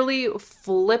literally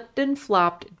flipped and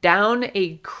flopped down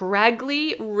a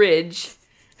craggy ridge,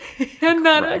 and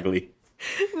not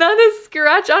a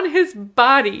scratch on his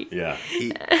body. Yeah,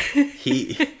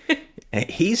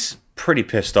 he's pretty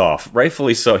pissed off.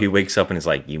 Rightfully so. He wakes up and is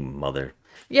like, "You mother."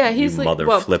 Yeah, he's you like, mother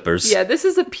well, flippers. Yeah, this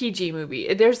is a PG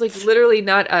movie. There's like literally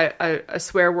not a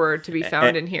swear word to be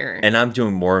found in here. And I'm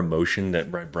doing more emotion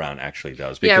than Red Brown actually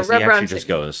does, Yeah, because Red he actually Brown's just like-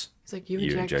 goes, He's like, you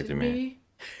injected me?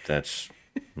 That's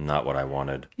not what I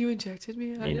wanted. You injected me?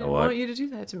 I You know didn't what? want you to do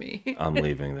that to me. I'm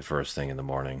leaving the first thing in the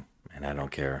morning, and I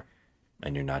don't care.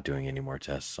 And you're not doing any more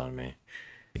tests on me.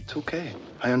 It's okay.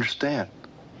 I understand.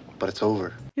 But it's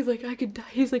over. He's like, I could die.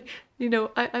 He's like,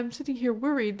 I'm sitting here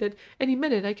worried that any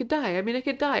minute I could die. I mean, I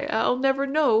could die. I'll never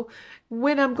know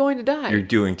when I'm going to die. You're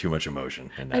doing too much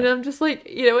emotion. And And I'm just like,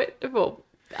 well,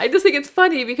 I just think it's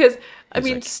funny because,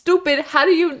 stupid, how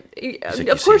do you...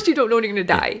 Of course you don't know when you're going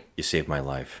to die. You saved my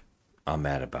life. I'm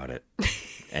mad about it.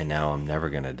 And now I'm never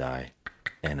going to die.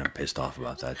 And I'm pissed off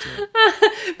about that too.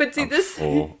 But see, I'm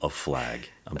full of Flag.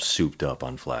 I'm souped up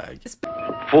on Flag.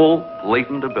 Full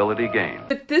latent ability gain.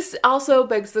 But this also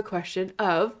begs the question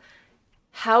of,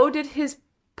 how did his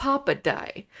papa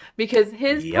die? Because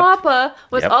his papa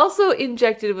was also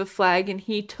injected with Flag, and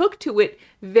he took to it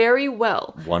very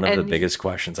well. One of the biggest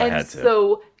questions I had to.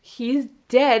 So he's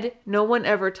dead. No one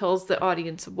ever tells the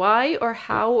audience why or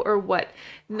how or what.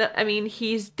 No, I mean,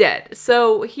 he's dead.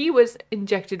 So he was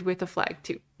injected with a Flag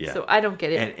too. Yeah. So I don't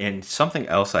get it. And something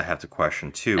else I have to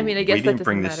question too. I mean, I guess we that didn't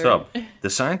bring doesn't this matter. up. The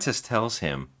scientist tells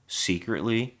him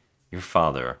secretly, your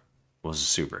father was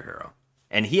a superhero.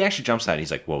 And he actually jumps out.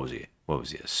 He's like, what was he? What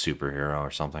was he, a superhero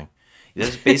or something?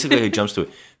 That's basically how he jumps to it.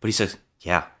 But he says,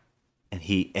 yeah. And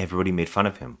everybody made fun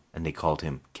of him, and they called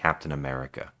him Captain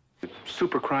America.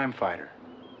 Super crime fighter.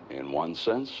 In one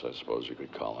sense, I suppose you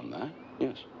could call him that.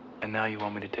 Yes. And now you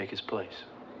want me to take his place.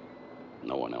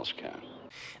 No one else can.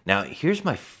 Now, here's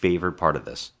my favorite part of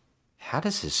this. How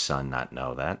does his son not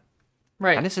know that?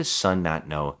 Right. How does his son not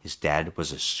know his dad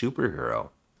was a superhero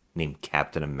named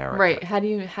Captain America? Right. How do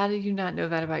you not know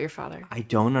that about your father? I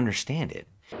don't understand it.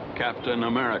 Captain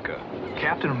America.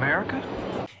 Captain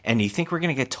America? And you think we're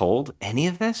going to get told any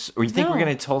of this? Or you think No. we're going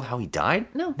to get told how he died?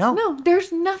 No,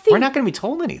 there's nothing. We're not going to be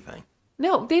told anything.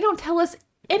 No, they don't tell us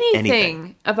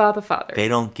anything about the father. They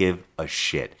don't give a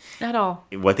shit. At all.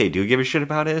 What they do give a shit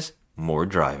about is more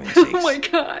driving scenes. Oh my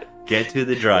god. Get to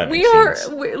the driving We're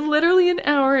scenes. literally an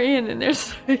hour in, and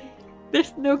there's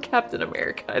no Captain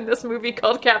America in this movie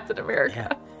called Captain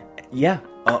America. Yeah.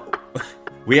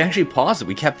 We actually paused it.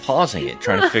 We kept pausing it,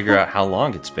 trying to figure out how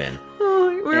long it's been.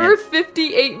 We were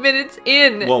 58 minutes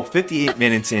in. Well, 58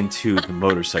 minutes into the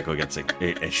motorcycle gets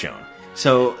shown.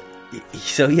 So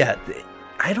yeah,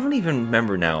 I don't even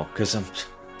remember now because I'm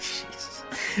Jesus.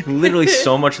 Literally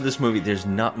so much of this movie. There's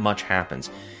not much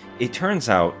happens. It turns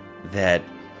out that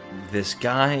this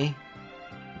guy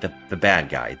the bad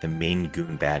guy, the main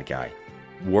goon bad guy,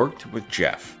 worked with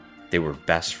Jeff. They were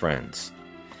best friends.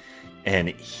 And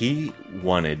he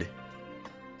wants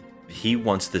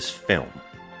this film.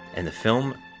 And the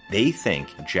film, they think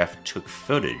Jeff took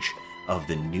footage of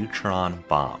the neutron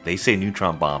bomb. They say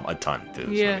neutron bomb a ton through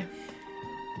this movie.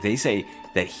 They say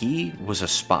that he was a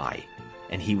spy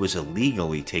and he was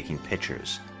illegally taking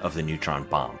pictures of the neutron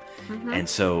bomb. Mm-hmm. And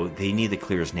so they need to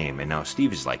clear his name. And now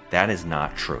Steve is like, that is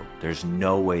not true. There's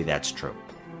no way that's true.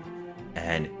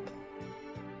 And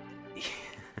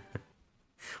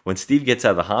when Steve gets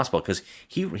out of the hospital, because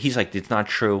he's like, it's not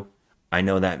true. I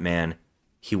know that man.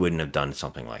 He wouldn't have done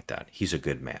something like that. He's a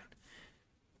good man.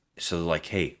 So they're like,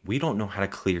 hey, we don't know how to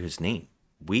clear his name.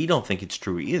 We don't think it's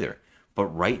true either. But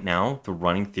right now, the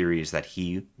running theory is that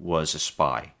he was a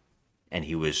spy. And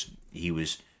he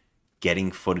was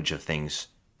getting footage of things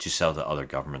to sell to other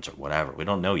governments or whatever. We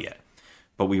don't know yet.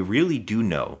 But we really do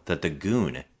know that the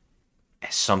goon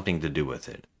has something to do with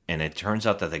it. And it turns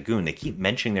out that the goon, they keep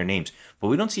mentioning their names, but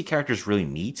we don't see characters really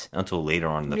meet until later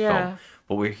on in the film.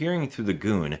 But we're hearing through the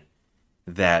goon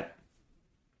that,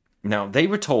 now they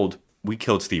were told, we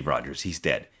killed Steve Rogers, he's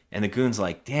dead. And the goon's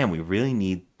like, damn, we really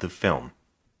need the film.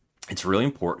 It's really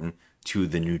important to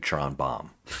the neutron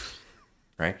bomb.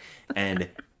 Right? And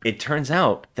it turns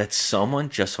out that someone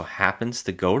just so happens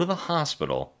to go to the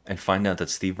hospital and find out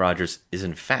that Steve Rogers is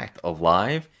in fact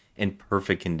alive in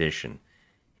perfect condition.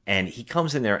 And he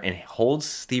comes in there and holds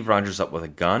Steve Rogers up with a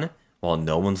gun while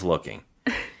no one's looking.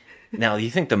 Now,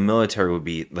 you think the military would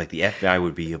be, like the FBI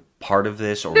would be a part of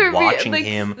this or watching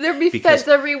him? There'd be feds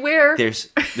everywhere.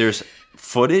 There's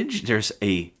footage, there's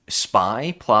a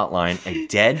spy plot line, a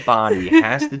dead body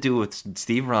has to do with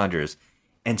Steve Rogers.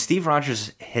 And Steve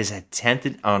Rogers has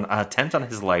attempted on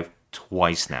his life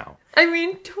twice now. I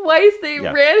mean, twice they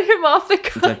ran him off the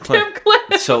goddamn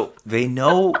cliff. So they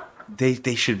know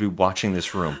they should be watching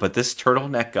this room. But this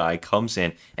turtleneck guy comes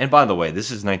in. And by the way, this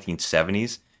is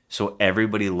 1970s. So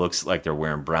everybody looks like they're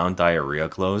wearing brown diarrhea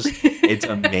clothes. It's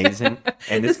amazing.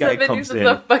 And this guy comes in.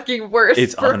 The fucking worst.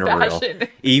 It's unreal. Fashion.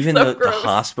 Even so the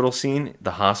hospital scene,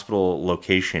 the hospital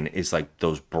location is like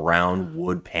those brown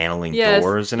wood paneling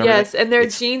doors and everything. Yes, and their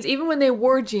jeans, even when they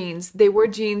wore jeans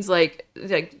like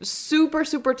super,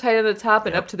 super tight on the top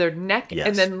and up to their neck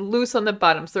and then loose on the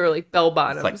bottom. So they're like bell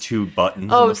bottoms. Like two buttons in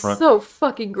the front. So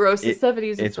fucking gross. The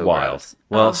 70s It's so wild. Gross.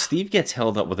 Well, Steve gets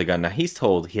held up with a gun. Now, he's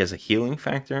told he has a healing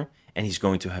factor and he's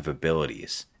going to have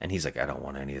abilities. And he's like, I don't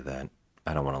want any of that.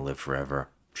 I don't want to live forever.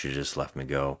 Should have just let me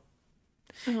go.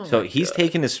 So he's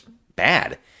taking this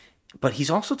bad. But he's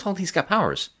also told he's got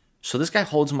powers. So this guy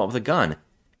holds him up with a gun.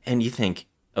 And you think,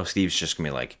 oh, Steve's just going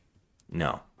to be like,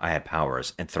 no, I have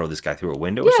powers. And throw this guy through a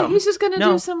window or something? Yeah, he's just going to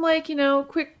do some,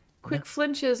 quick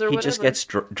flinches or whatever. He just gets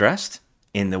dressed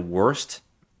in the worst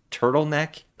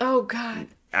turtleneck. Oh, God.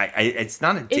 It's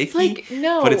not a dickie, it's like,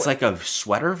 no. but it's like a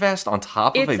sweater vest on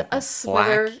top of a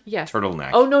sweater, black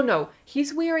turtleneck. Oh, no.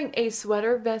 He's wearing a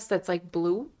sweater vest that's like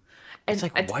blue. And it's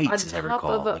like white, as I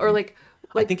recall. Or like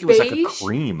I think it beige. was like a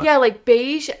cream. Yeah, like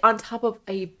beige on top of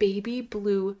a baby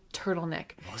blue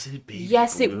turtleneck. Was it baby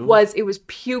Yes, blue? it was. It was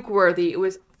puke worthy. It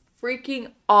was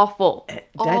freaking awful.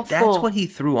 Awful. That's what he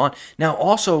threw on. Now,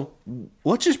 also,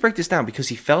 let's just break this down because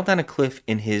he fell down a cliff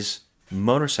in his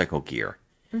motorcycle gear.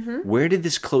 Mm-hmm. Where did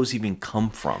this clothes even come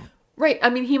from? Right. I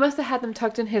mean, he must have had them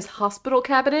tucked in his hospital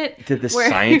cabinet. Did the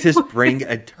scientist bring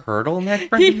a turtleneck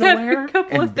for him to wear?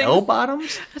 And bell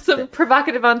bottoms? Some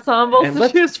provocative ensembles to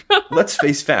choose from. Let's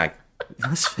face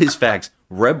facts.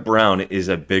 Reb Brown is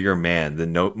a bigger man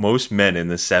than most men in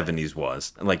the 70s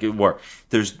was. Like,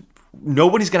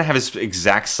 nobody's gonna have his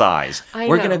exact size.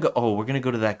 We're gonna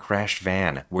go to that crashed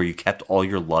van where you kept all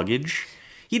your luggage.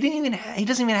 He doesn't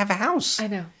even have a house. I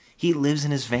know. He lives in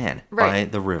his van by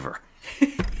the river.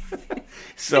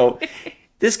 So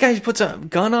this guy puts a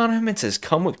gun on him and says,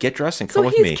 get dressed and come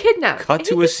with me. So he's kidnapped. Cut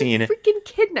to a scene freaking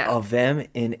kidnapped. of them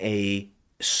in a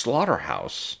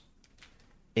slaughterhouse.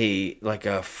 A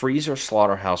freezer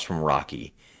slaughterhouse from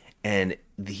Rocky. And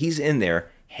he's in there,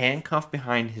 handcuffed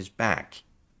behind his back.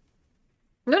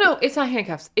 No, it's not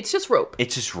handcuffs. It's just rope.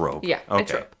 It's just rope. Yeah, okay.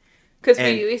 It's rope. Because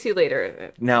we see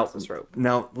later. Now,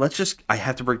 I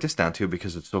have to break this down too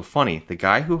because it's so funny. The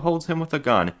guy who holds him with a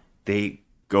gun, they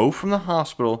go from the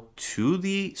hospital to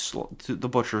the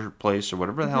butcher place or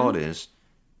whatever the hell it is.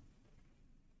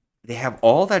 They have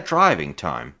all that driving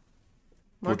time.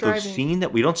 More With driving. the scene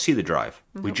that we don't see the drive.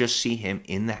 Mm-hmm. We just see him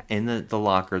in the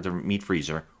locker, the meat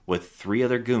freezer, with 3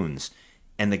 other goons.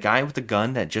 And the guy with the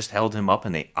gun that just held him up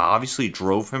and they obviously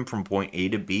drove him from point A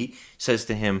to B says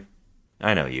to him,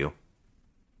 I know you.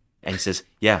 And he says,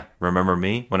 yeah, remember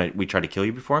me when we tried to kill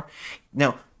you before?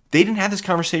 Now, They didn't have this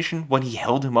conversation when he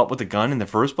held him up with a gun in the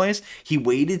first place. He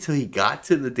waited till he got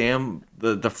to the damn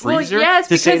the freezer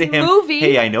to say to him,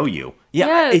 "Hey, I know you."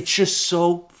 Yeah, it's just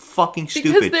so fucking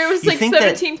stupid. Because there was like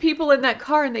 17 people in that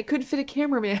car and they couldn't fit a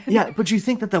cameraman. Yeah, but you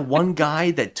think that the one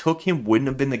guy that took him wouldn't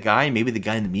have been the guy? Maybe the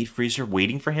guy in the meat freezer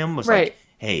waiting for him was like,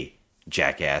 "Hey,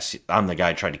 jackass, I'm the guy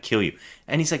who tried to kill you."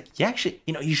 And he's like, "Yeah, actually,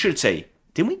 you should say,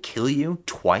 didn't we kill you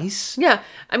twice?" Yeah,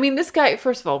 I mean, this guy,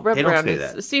 first of all, Reb Brown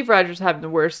is Steve Rogers having the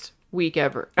worst week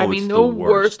ever. I mean, the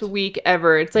worst week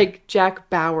ever. It's like Jack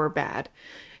Bauer bad.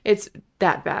 It's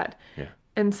that bad. Yeah.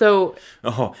 And so,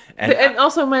 and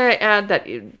also may I add that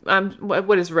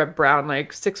what is Reb Brown,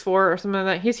 like 6'4" or something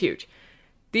like that? He's huge.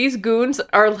 These goons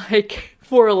are like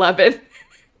 4'11".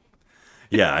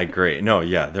 Yeah, I agree. No,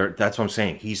 yeah, that's what I'm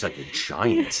saying. He's like a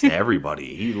giant to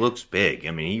everybody. He looks big.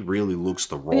 I mean, he really looks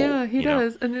the role. Yeah, he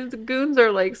does. And then the goons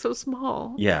are like so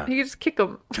small. Yeah. He can just kick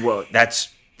them. Well,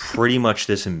 that's pretty much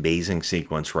this amazing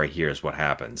sequence right here is what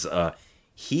happens.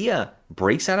 He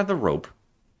breaks out of the rope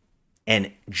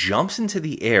and jumps into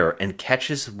the air and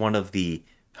catches one of the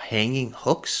hanging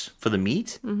hooks for the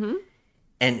meat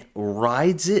and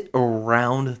rides it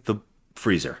around the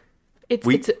freezer.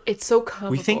 It's so comical.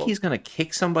 We think he's going to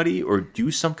kick somebody or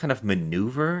do some kind of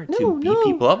maneuver to beat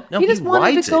people up. No, he just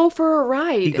wanted to go for a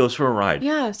ride. He goes for a ride.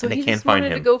 Yeah, so and he just wanted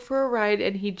to go for a ride,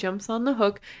 and he jumps on the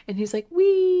hook, and he's like,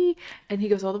 wee! And he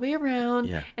goes all the way around.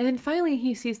 Yeah. And then finally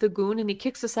he sees the goon, and he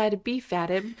kicks a side of beef at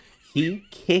him. He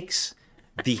kicks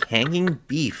the hanging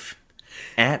beef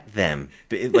at them,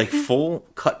 like full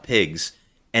cut pigs,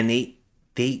 and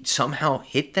they somehow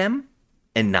hit them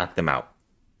and knock them out.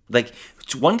 Like,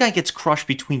 one guy gets crushed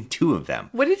between two of them.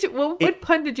 What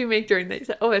pun did you make during that? You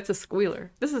said, "Oh, it's a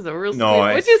squealer. This is a real squealer." No,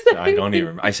 What'd you say? I don't even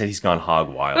remember. I said he's gone hog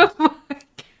wild.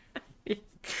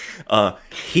 Oh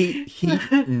he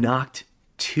knocked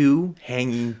two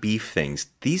hanging beef things.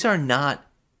 These are not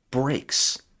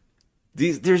brakes.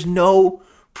 There's no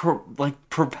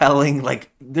propelling,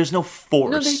 there's no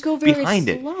force they go very behind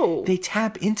slow. it. They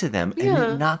tap into them and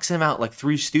it knocks them out like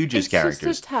Three Stooges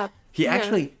characters. Just a tap. He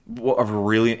actually, I'm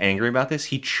really angry about this.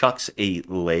 He chucks a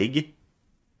leg,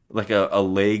 like a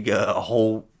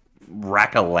whole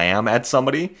rack of lamb at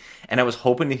somebody, and I was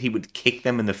hoping that he would kick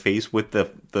them in the face with the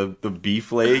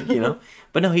beef leg,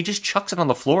 But no, he just chucks it on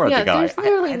the floor at the guy. There's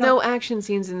literally no action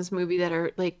scenes in this movie that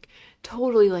are like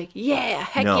totally like, yeah,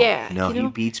 heck yeah. No, he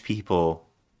beats people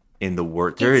in the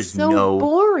work. There is so no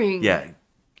boring. Yeah,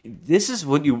 this is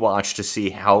what you watch to see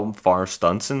how far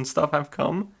stunts and stuff have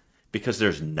come. Because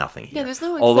there's nothing here. Yeah, there's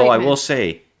no excitement. Although I will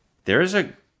say, there is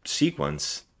a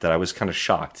sequence that I was kind of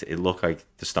shocked. It looked like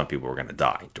the stunt people were going to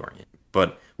die during it.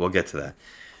 But we'll get to that.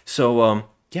 So,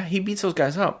 he beats those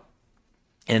guys up.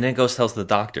 And then goes tells the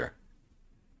doctor.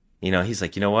 He's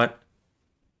like, you know what?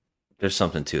 There's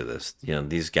something to this.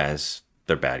 These guys,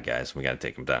 they're bad guys. We got to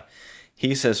take them down.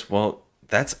 He says, well,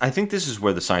 I think this is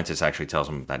where the scientist actually tells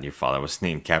him that your father was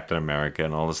named Captain America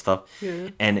and all this stuff.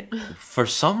 Yeah. And for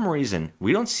some reason,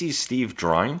 we don't see Steve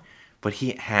drawing, but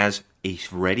he has a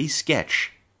ready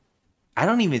sketch. I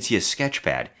don't even see a sketch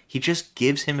pad. He just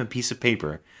gives him a piece of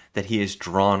paper that he has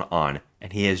drawn on,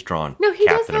 and he has drawn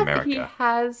Captain America. He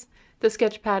has the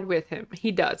sketch pad with him.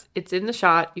 He does. It's in the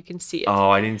shot. You can see it.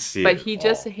 Oh, I didn't see it. But he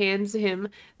just hands him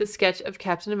the sketch of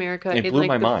Captain America in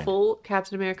like the full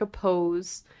Captain America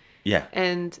pose. Yeah.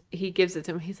 And he gives it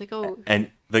to him. He's like, oh. And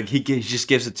he just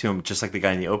gives it to him just like the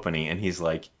guy in the opening. And he's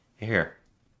like, here.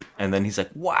 And then he's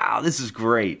like, wow, this is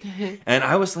great. And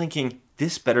I was thinking,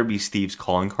 this better be Steve's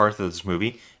calling card for this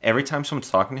movie. Every time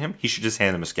someone's talking to him, he should just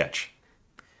hand him a sketch.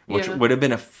 Which would have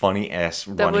been a funny-ass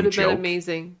running joke. That would have been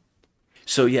amazing.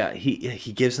 So, yeah,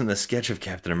 he gives him the sketch of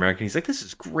Captain America. And he's like, this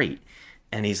is great.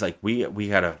 And he's like, we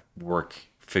got to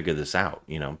figure this out.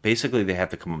 Basically, they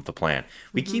have to come up with a plan.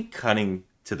 We keep cutting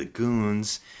to the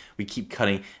goons. We keep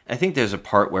cutting. I think there's a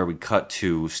part where we cut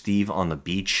to Steve on the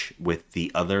beach with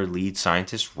the other lead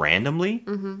scientist randomly.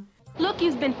 Mm-hmm. Look,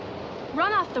 you've been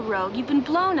run off the road. You've been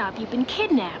blown up. You've been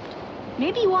kidnapped.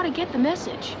 Maybe you ought to get the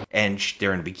message. And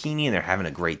they're in a bikini and they're having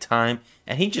a great time.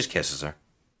 And he just kisses her.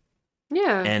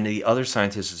 Yeah. And the other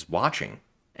scientist is watching.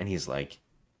 And he's like,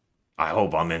 I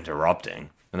hope I'm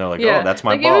interrupting. And they're like, oh, that's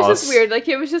my boss. It was just weird.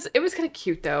 It was kind of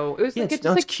cute, though. It was just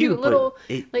a cute little,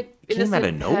 it came out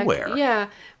of nowhere. Yeah.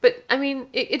 But, I mean,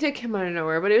 it did come out of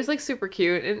nowhere, but it was, super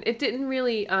cute. And it didn't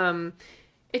really,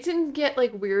 It didn't get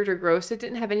like weird or gross. It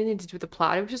didn't have anything to do with the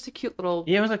plot. It was just a cute little.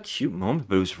 Yeah, it was a cute moment,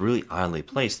 but it was really oddly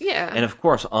placed. Yeah. And of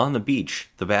course, on the beach,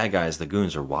 the bad guys, the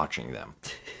goons, are watching them.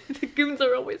 The goons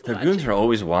are always The watching. goons are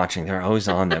always watching. They're always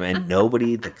on them. And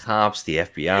nobody, the cops, the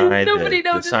FBI,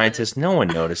 the scientists, no one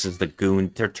notices the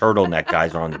goon, their turtleneck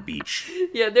guys are on the beach.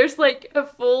 Yeah, there's like a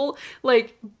full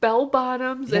like bell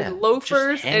bottoms Yeah, and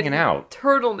loafers just hanging and out.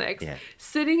 turtlenecks Yeah.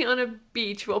 sitting on a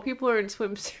beach while people are in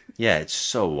swimsuits. Yeah, it's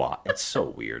so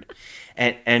weird.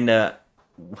 And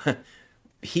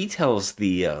he tells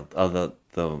the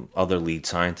other lead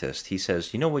scientist, he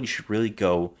says, you know what, you should really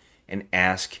go and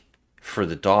ask for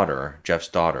the daughter, Jeff's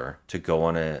daughter, to go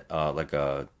on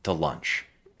to lunch,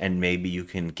 and maybe you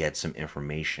can get some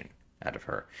information out of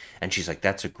her. And she's like,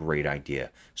 that's a great idea.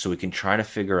 So we can try to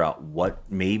figure out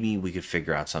maybe we could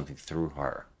figure out something through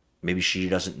her. Maybe she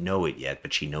doesn't know it yet,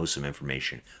 but she knows some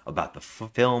information about the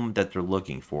film that they're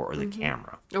looking for, or the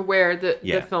camera. Or where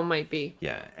the film might be.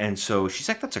 Yeah, and so she's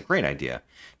like, that's a great idea.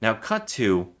 Now, cut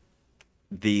to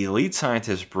the lead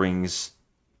scientist brings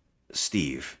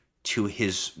Steve to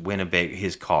his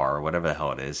his car, or whatever the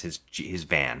hell it is, his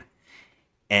van,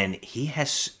 and he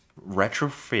has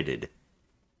retrofitted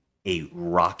a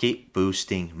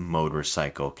rocket-boosting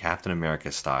motorcycle, Captain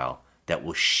America style, that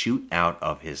will shoot out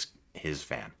of his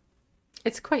van.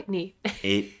 It's quite neat.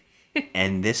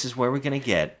 And this is where we're going to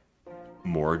get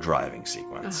more driving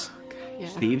sequence. Oh, God, yeah.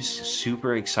 Steve's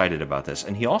super excited about this,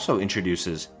 and he also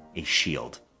introduces a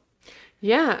shield.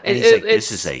 Yeah, And he's like,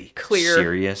 this is a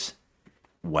serious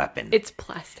weapon. It's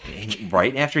plastic. And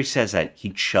right after he says that, he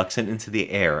chucks it into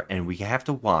the air, and we have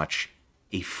to watch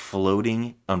a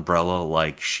floating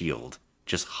umbrella-like shield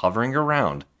just hovering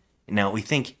around. Now, we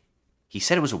think, he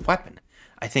said it was a weapon.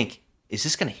 I think, is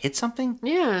this going to hit something?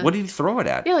 Yeah. What did he throw it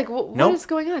at? Yeah, like, what is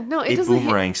going on? No, it It doesn't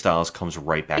boomerang styles comes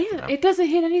right back to Yeah, them. it doesn't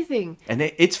hit anything. And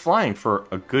it's flying for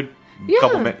a good Yeah.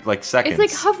 couple seconds. It's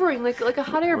like hovering, like a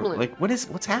hot air balloon. Like,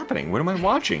 what's happening? What am I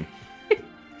watching?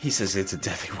 He says it's a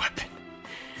deadly weapon.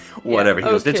 Whatever. He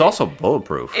goes, it's okay. also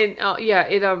bulletproof. And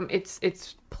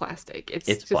it's plastic. It's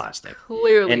just plastic.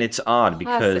 Clearly. And it's odd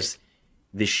because plastic.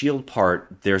 the shield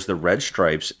part, there's the red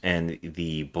stripes and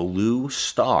the blue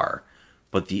star,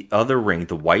 but the other ring,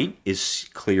 the white, is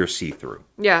clear see-through.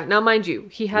 Yeah, now mind you,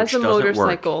 he has Which a doesn't work.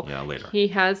 motorcycle. Yeah, later. He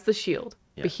has the shield.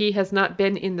 Yeah. But he has not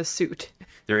been in the suit.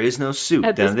 There is no suit.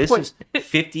 At Now, this this point. is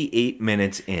 58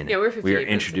 minutes in. Yeah, we're 58 We are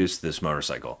minutes introduced to this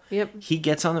motorcycle. Yep. He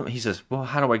gets on he says, well,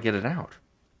 how do I get it out?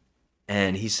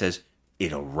 And he says,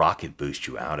 it'll rocket boost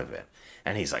you out of it.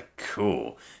 And he's like,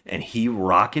 cool. And he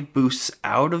rocket boosts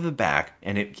out of the back,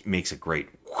 and it makes a great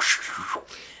whoosh.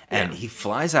 And he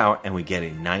flies out, and we get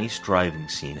a nice driving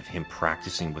scene of him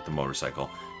practicing with the motorcycle.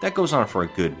 That goes on for a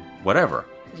good whatever.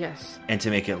 Yes. And to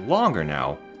make it longer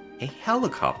now, a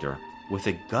helicopter with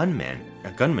a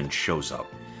gunman shows up,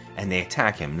 and they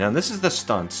attack him. Now, this is the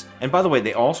stunts. And by the way,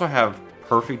 they also have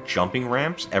perfect jumping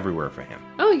ramps everywhere for him.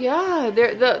 Oh yeah,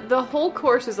 the whole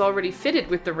course is already fitted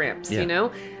with the ramps. Yeah. You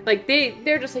know, like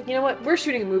they're just like, you know what, we're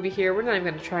shooting a movie here. We're not even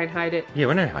going to try and hide it. Yeah,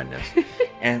 we're not hiding this.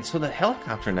 And so the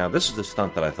helicopter now, this is the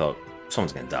stunt that I thought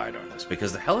someone's going to die during this,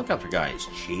 because the helicopter guy is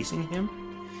chasing him,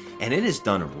 and it is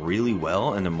done really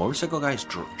well, and the motorcycle guy is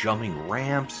jumping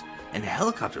ramps, and the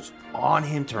helicopter's on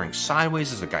him, turning sideways.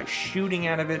 There's a guy shooting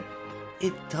out of it.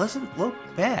 It doesn't look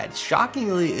bad.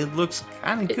 Shockingly, it looks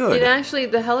kind of good. It actually,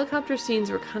 the helicopter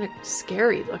scenes were kind of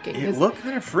scary looking. It looked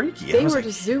kind of freaky. They were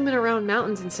just zooming around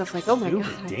mountains and stuff like, oh my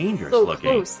god, dangerous so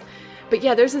looking. close. But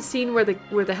yeah, there's a scene where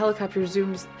the helicopter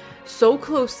zooms so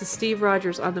close to Steve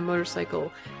Rogers on the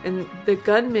motorcycle, and the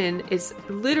gunman is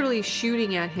literally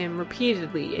shooting at him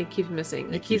repeatedly and keeps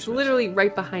missing. Like he's literally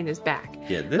right behind his back.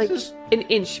 Yeah, this like is an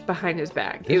inch behind his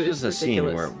back. This it was is a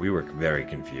ridiculous. scene where we were very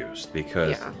confused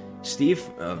because Yeah. Steve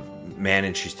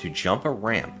manages to jump a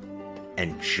ramp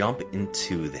and jump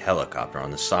into the helicopter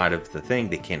on the side of the thing.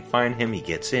 They can't find him. He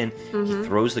gets in. He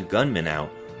throws the gunman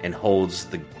out and holds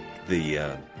the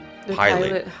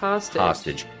pilot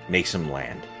hostage, makes him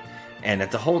land. And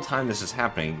at the whole time this is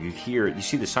happening, you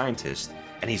see the scientist,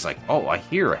 and he's like, "Oh, I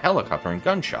hear a helicopter and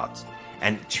gunshots."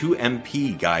 And two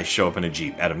MP guys show up in a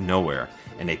Jeep out of nowhere,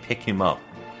 and they pick him up,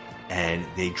 and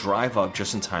they drive up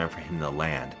just in time for him to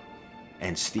land.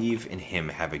 And Steve and him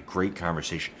have a great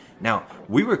conversation. Now,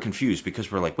 we were confused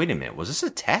because we're like, wait a minute, was this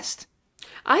a test?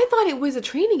 I thought it was a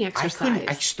training exercise.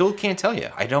 I still can't tell you.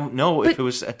 I don't know if it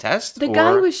was a test The or...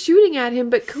 guy was shooting at him,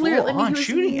 but clearly full-on he was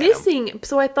shooting at him. missing.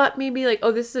 So I thought maybe like,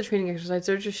 oh, this is a training exercise.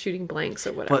 They're just shooting blanks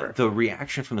or whatever. But the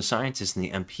reaction from the scientists and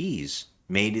the MPs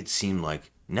made it seem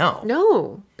like,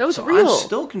 no, that was so real. I'm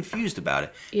still confused about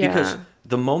it. Yeah. Because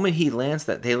the moment they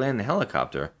land the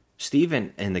helicopter, Steve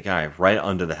and the guy right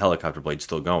under the helicopter blade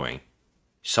still going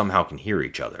somehow can hear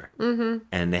each other. Mm-hmm.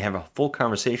 And they have a full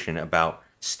conversation about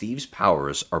Steve's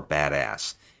powers are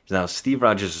badass. Now, Steve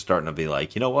Rogers is starting to be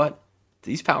like, you know what?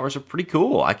 These powers are pretty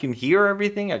cool. I can hear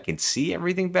everything. I can see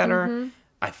everything better. Mm-hmm.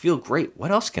 I feel great.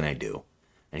 What else can I do?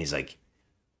 And he's like,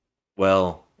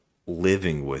 well,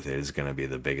 living with it is going to be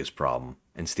the biggest problem.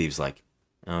 And Steve's like,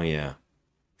 oh, yeah,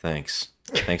 thanks.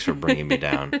 Thanks for bringing me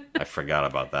down. I forgot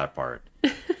about that part.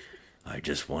 I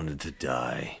just wanted to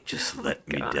die. Just let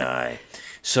me die.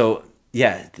 So,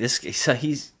 yeah, so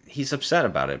he's upset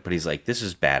about it, but he's like, this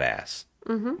is badass.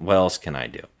 Mm-hmm. What else can I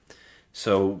do?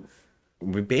 So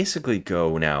we basically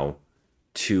go now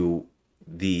to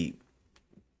the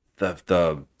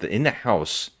in the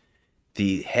house.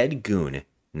 The head goon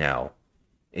now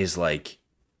is like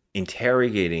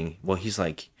interrogating. Well, he's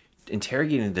like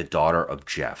interrogating the daughter of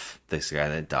Jeff, this guy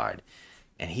that died,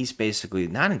 and he's basically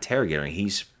not interrogating.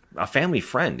 He's a family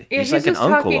friend. Yeah, he's like an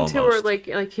uncle almost. To her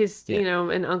like his, you know,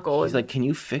 an uncle. He's like, can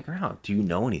you figure out? Do you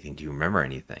know anything? Do you remember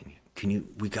anything?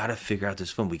 We got to figure out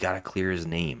this film. We got to clear his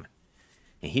name.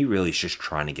 And he really is just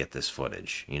trying to get this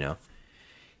footage, you know?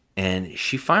 And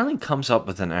she finally comes up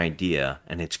with an idea,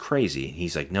 and it's crazy. And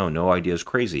he's like, no idea is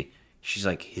crazy. She's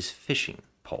like, his fishing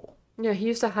pole. Yeah, he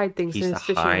used to hide things in his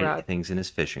fishing rod. Things in his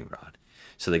fishing rod.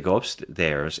 So they go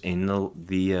upstairs in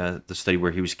the study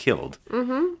where he was killed,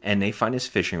 and they find his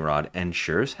fishing rod, and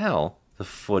sure as hell, the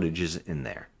footage is in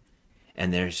there.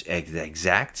 And there's at the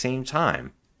exact same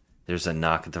time, there's a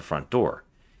knock at the front door.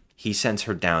 He sends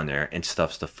her down there and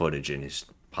stuffs the footage in his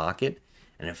pocket,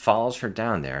 and it follows her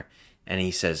down there, and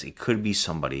he says, it could be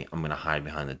somebody. I'm going to hide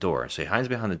behind the door. So he hides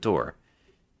behind the door,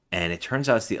 and it turns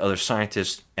out it's the other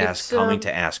scientist coming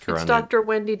to ask her. It's Dr.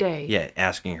 Wendy Day. Yeah,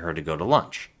 asking her to go to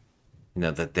lunch. You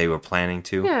know, that they were planning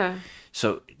to. Yeah.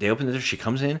 So they open the door, she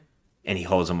comes in, and he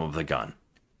holds them with a gun.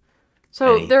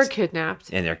 So they're kidnapped.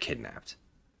 And they're kidnapped.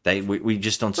 We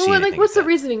just don't see anything. Like, what's the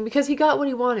reasoning? Because he got what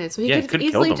he wanted, so he could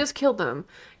easily just kill them,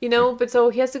 you know. But so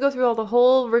he has to go through all the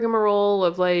whole rigmarole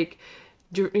of like,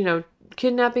 you know,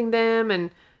 kidnapping them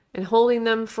and holding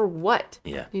them for what?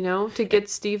 Yeah, you know, to get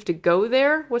Steve to go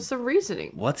there. What's the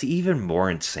reasoning? What's even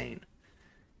more insane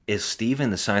is Steve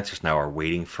and the scientists now are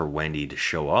waiting for Wendy to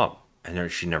show up,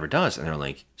 and she never does, and they're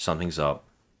like, something's up.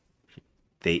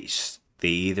 They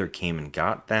either came and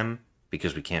got them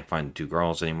because we can't find the two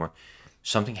girls anymore.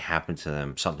 Something happened to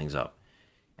them. Something's up.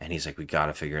 And he's like, we got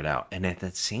to figure it out. And at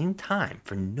that same time,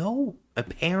 for no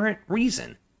apparent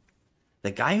reason, the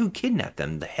guy who kidnapped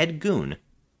them, the head goon,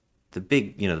 the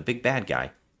big bad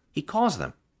guy, he calls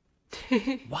them.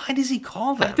 Why does he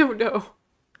call them? I don't know.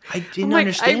 I didn't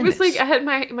understand I was like, I had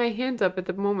my hands up at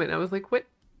the moment. I was like, what?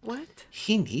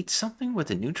 He needs something with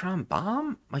a neutron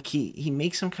bomb? Like he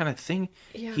makes some kind of thing.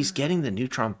 Yeah. He's getting the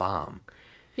neutron bomb.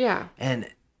 Yeah. And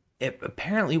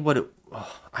apparently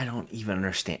I don't even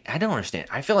understand. I don't understand.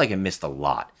 I feel like I missed a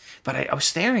lot. But I was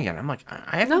staring at it. I'm like,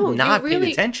 I have not paid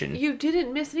attention. You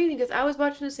didn't miss anything because I was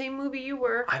watching the same movie you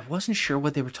were. I wasn't sure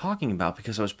what they were talking about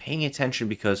because I was paying attention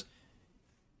because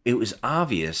it was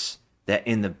obvious that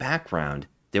in the background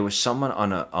there was someone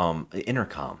on an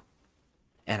intercom.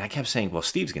 And I kept saying, well,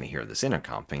 Steve's going to hear this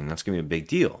intercom thing. That's going to be a big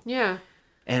deal. Yeah.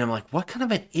 And I'm like, what kind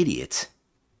of an idiot?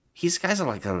 These guys are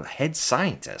like a head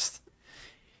scientist.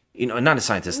 You know, not a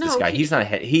scientist, this guy. He's not a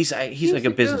head. He's like a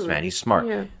businessman. He's smart.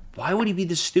 Yeah. Why would he be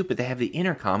this stupid? They have the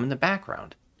intercom in the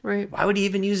background. Right. Why would he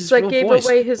even use his real voice? Gave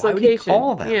away his location. Would he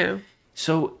call them? Yeah.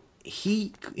 So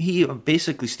he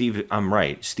basically, Steve, I'm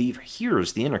right. Steve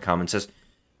hears the intercom and says,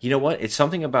 you know what? It's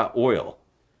something about oil.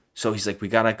 So he's like, we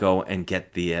got to go and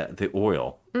get the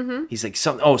oil. Mm-hmm. He's like,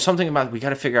 something about, we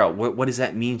got to figure out what does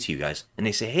that mean to you guys? And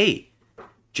they say, hey,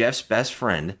 Jeff's best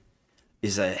friend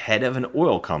is a head of an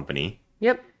oil company.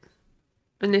 Yep.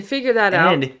 And they figure that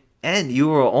out. And you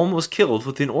were almost killed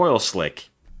with an oil slick.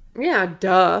 Yeah,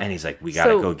 duh. And he's like, we got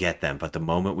to go get them. But the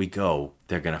moment we go,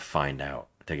 they're going to find out.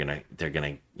 They're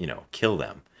going to, kill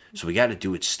them. So we got to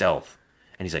do it stealth.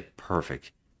 And he's like,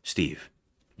 perfect. Steve,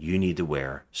 you need to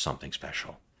wear something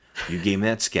special. You gave me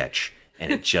that sketch.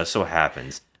 And it just so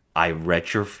happens, I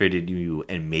retrofitted you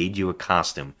and made you a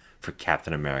costume for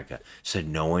Captain America. So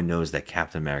no one knows that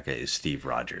Captain America is Steve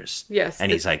Rogers. Yes.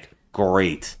 And he's like,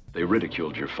 great. They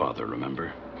ridiculed your father,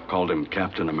 remember? Called him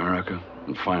Captain America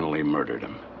and finally murdered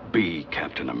him. Be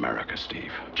Captain America,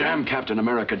 Steve. Jam Captain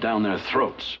America down their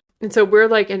throats. And so we're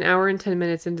like an hour and 10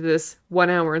 minutes into this 1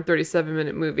 hour and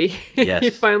 37-minute movie. Yes. He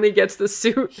finally gets the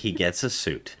suit. He gets a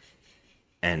suit.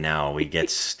 And now we get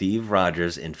Steve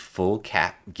Rogers in full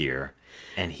Cap gear.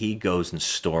 And he goes and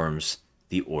storms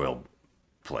the oil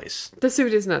place. The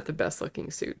suit is not the best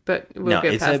looking suit, but we'll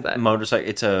get it's past a that. motorcycle.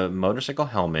 It's a motorcycle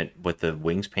helmet with the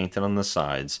wings painted on the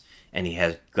sides, and he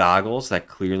has goggles that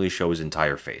clearly show his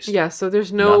entire face. Yeah, so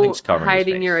there's no Nothing's covering his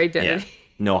hiding face. your identity. Yeah,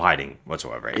 no hiding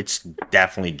whatsoever. It's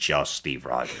definitely just Steve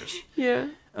Rogers. Yeah.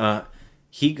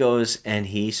 He goes and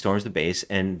he storms the base,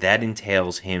 and that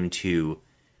entails him to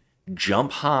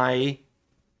jump high,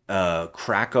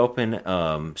 crack open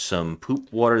some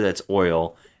poop water that's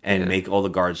oil, and make all the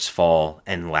guards fall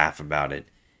and laugh about it.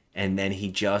 And then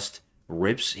he just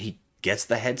he gets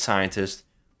the head scientist,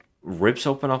 rips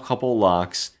open a couple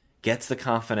locks, gets the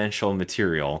confidential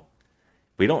material.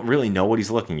 We don't really know what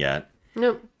he's looking at.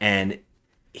 Nope. And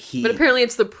But apparently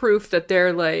it's the proof that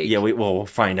they're like... Yeah, we'll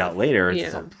find out later.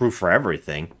 It's a proof for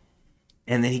everything.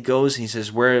 And then he goes and he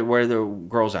says, where are the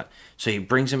girls at? So he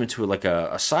brings them into like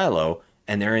a silo,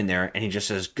 and they're in there, and he just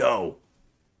says, go.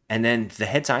 And then the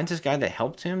head scientist guy that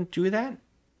helped him do that,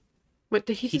 what,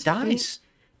 did he dies.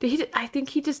 I think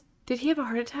he just... Did he have a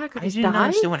heart attack? Or I didn't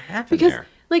understand what happened because, there.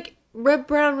 Like, Reb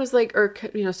Brown was like, or,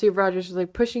 Steve Rogers was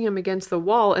like pushing him against the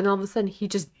wall, and all of a sudden he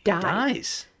just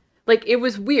dies. Like, it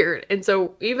was weird. And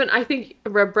so even, I think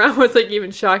Reb Brown was like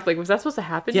even shocked. Like, was that supposed to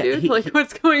happen, dude?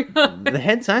 What's going on? The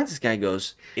head scientist guy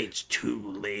goes, it's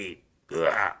too late.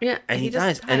 Ugh. Yeah. And he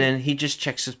dies. And then he just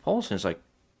checks his pulse and it's like,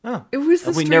 oh. It was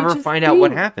the we never strangest find out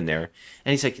what thing. happened there.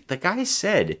 And he's like, the guy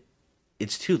said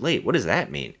it's too late. What does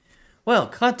that mean? Well,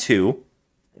 cut to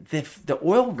the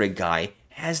oil rig guy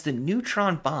has the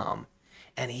neutron bomb,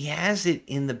 and he has it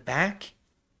in the back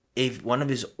of one of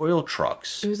his oil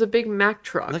trucks. It was a big Mack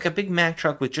truck. Like a big Mack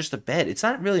truck with just a bed. It's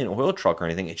not really an oil truck or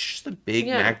anything. It's just a big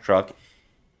Yeah. Mack truck.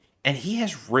 And he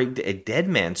has rigged a dead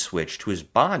man switch to his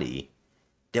body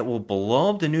that will blow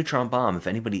up the neutron bomb if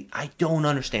anybody... I don't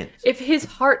understand this. If his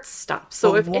heart stops.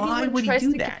 So But if why anyone would he tries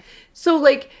do to that? So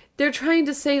like they're trying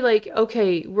to say like,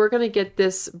 okay, we're going to get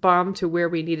this bomb to where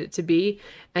we need it to be,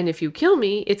 and if you kill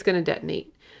me, it's going to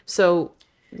detonate. So,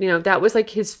 that was like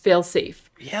his fail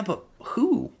safe. Yeah, but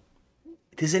who?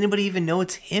 Does anybody even know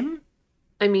it's him?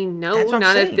 I mean, no, That's what I'm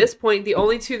not saying. at this point. The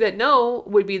only two that know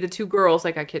would be the two girls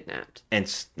that got kidnapped.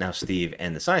 And now Steve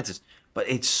and the scientist. But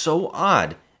it's so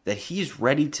odd that he's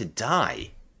ready to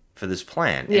die for this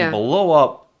plan Yeah. and blow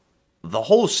up the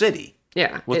whole city.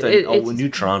 Yeah. With it's a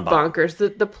neutron bomb. bonkers.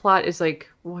 The plot is like,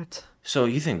 what? So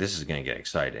you think this is going to get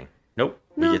exciting? Nope.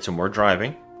 We get some more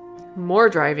driving. More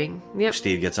driving. Yep.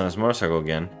 Steve gets on his motorcycle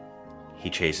again. He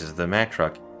chases the Mack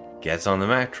truck, gets on the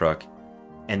Mack truck,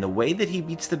 and the way that he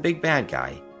beats the big bad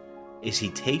guy is he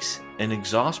takes an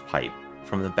exhaust pipe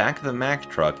from the back of the Mack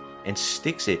truck and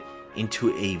sticks it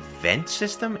into a vent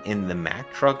system in the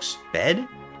Mack truck's bed,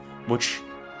 which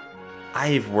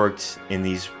I've worked in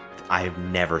these... I have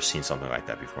never seen something like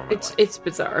that before in my life. It's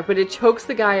bizarre, but it chokes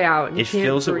the guy out. And It he can't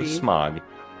fills it breathe. with smog.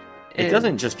 It And-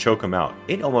 doesn't just choke him out.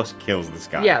 It almost kills this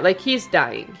guy. Yeah, like he's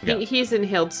dying. Yeah. He's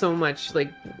inhaled so much, like,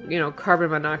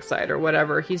 carbon monoxide or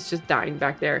whatever. He's just dying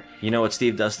back there. You know what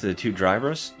Steve does to the two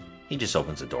drivers? He just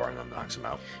opens the door and then knocks him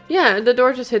out. Yeah, the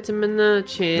door just hits him in the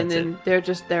chin, That's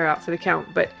and they're out for the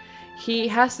count. But he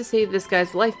has to save this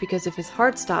guy's life because if his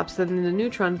heart stops, then the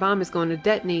neutron bomb is going to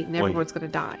detonate and Well, everyone's going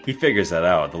to die. He figures that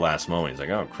out at the last moment. He's like,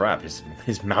 oh crap,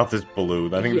 his mouth is blue.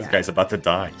 I think this Yeah. guy's about to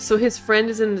die. So his friend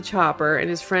is in the chopper,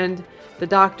 and his friend, the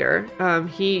doctor,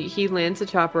 he lands the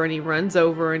chopper and he runs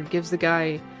over and gives the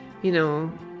guy,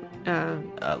 I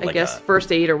Like guess a-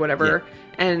 first aid or whatever,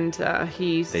 and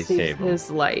he They saves save him. his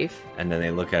life. And then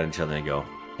they look at each other and they go,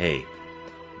 hey,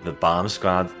 the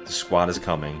squad is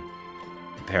coming.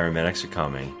 The paramedics are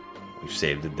coming. We've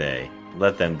saved the day.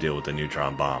 Let them deal with the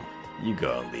neutron bomb. You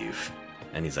go and leave.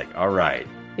 And he's like, all right.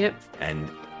 Yep. And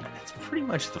that's pretty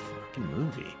much the fucking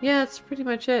movie. Yeah, that's pretty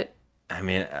much it. I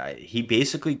mean, he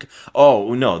basically...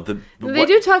 Oh, no. They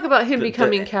do talk about him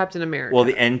becoming Captain America. Well,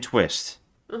 the end twist.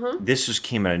 Uh-huh. This just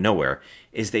came out of nowhere.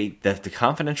 Is the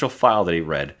confidential file that he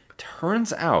read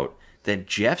turns out that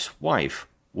Jeff's wife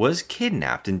was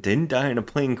kidnapped and didn't die in a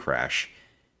plane crash.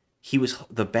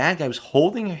 The bad guy was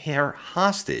holding her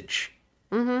hostage.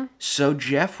 Mm-hmm. So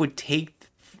Jeff would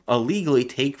illegally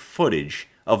take footage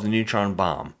of the neutron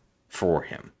bomb for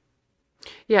him.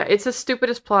 Yeah, it's the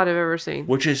stupidest plot I've ever seen.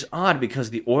 Which is odd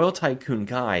because the oil tycoon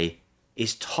guy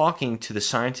is talking to the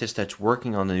scientist that's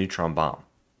working on the neutron bomb.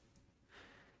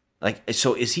 Like,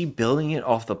 so is he building it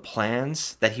off the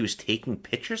plans that he was taking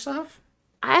pictures of?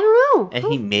 I don't know.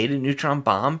 And he made a neutron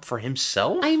bomb for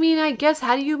himself? I mean, I guess,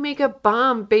 how do you make a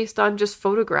bomb based on just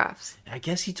photographs? I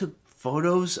guess he took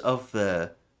photos of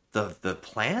the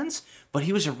plans, but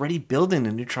he was already building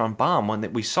the neutron bomb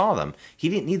when we saw them. He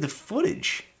didn't need the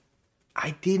footage.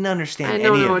 I didn't understand I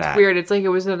don't any know. of It's that. weird. It's like it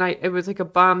was like a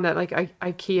bomb that like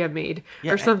IKEA made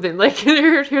or something. Like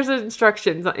here's the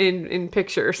instructions in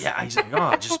pictures. Yeah, he's like,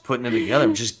 oh, just putting it together.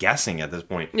 I'm just guessing at this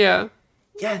point. Yeah.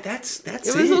 Yeah, that's it.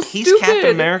 was so He's stupid.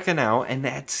 Captain America now, and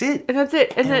that's it. And that's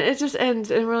it. And then it just ends.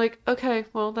 And we're like, okay,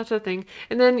 well, that's a thing.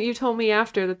 And then you told me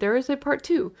after that there is a part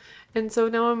 2. And so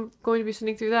now I'm going to be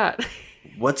sitting through that.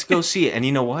 Let's go see it. And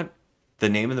you know what? The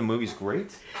name of the movie's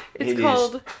great. It's It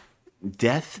called is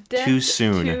Death Too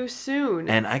Soon. Too Soon.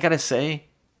 And I gotta say,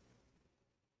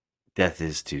 death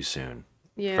is too soon.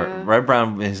 Yeah. Red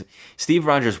Brown is Steve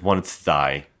Rogers wanted to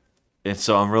die, and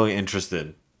so I'm really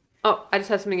interested. Oh, I just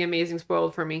had something amazing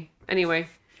spoiled for me. Anyway.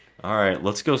 All right,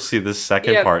 let's go see this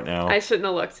second part now. I shouldn't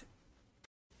have looked.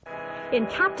 In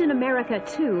Captain America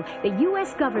 2, the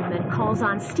U.S. government calls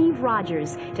on Steve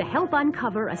Rogers to help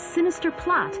uncover a sinister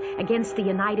plot against the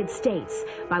United States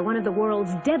by one of the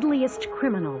world's deadliest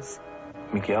criminals.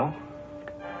 Miguel?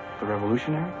 The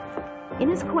revolutionary? In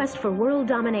his quest for world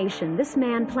domination, this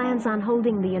man plans on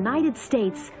holding the United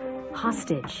States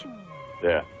hostage.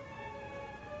 There.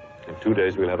 In 2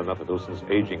 days, we'll have enough of Wilson's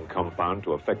aging compound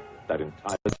to affect that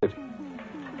entire city.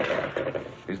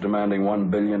 He's demanding $1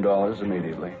 billion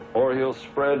immediately. Or he'll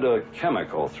spread a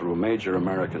chemical through a major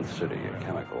American city, a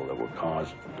chemical that will cause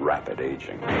rapid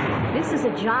aging. This is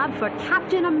a job for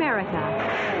Captain America.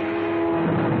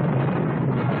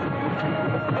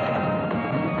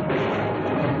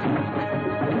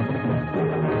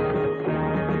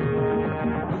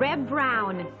 Reb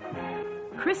Brown,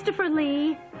 Christopher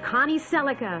Lee, Connie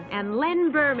Selica, and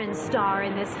Len Berman star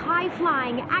in this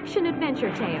high-flying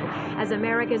action-adventure tale as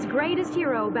America's greatest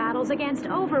hero battles against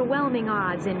overwhelming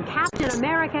odds in Captain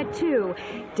America 2,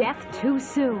 Death Too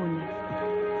Soon.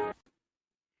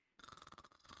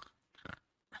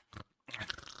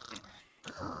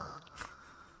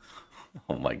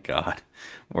 Oh my God,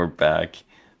 we're back.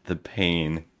 The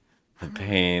pain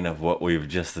of what we've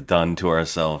just done to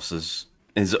ourselves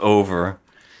is over.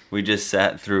 We just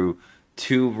sat through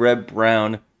 2 Red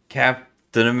Brown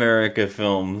Captain America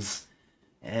films,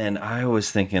 and I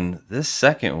was thinking this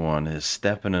second one is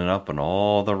stepping it up in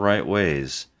all the right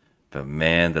ways, but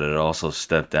man, did it also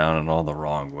step down in all the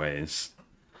wrong ways.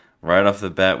 Right off the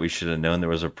bat, we should have known there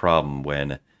was a problem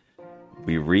when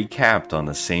we recapped on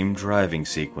the same driving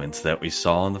sequence that we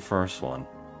saw in the first one.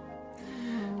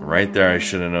 Right there, I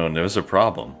should have known there was a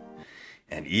problem.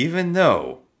 And even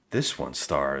though this one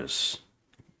stars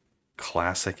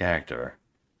classic actor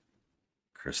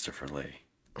Christopher Lee.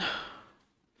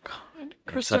 God,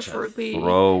 Christopher Christopher Lee.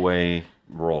 Throwaway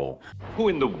role. Who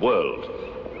in the world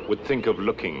would think of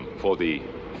looking for the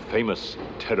famous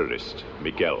terrorist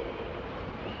Miguel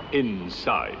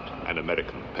inside an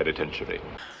American penitentiary?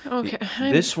 Okay.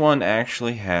 This one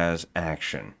actually has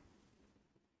action.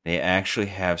 They actually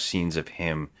have scenes of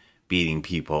him beating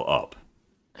people up.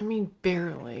 I mean,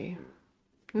 barely.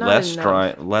 Not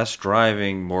enough. Less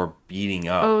driving, more beating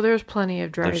up. Oh, there's plenty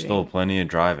of driving. There's still plenty of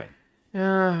driving.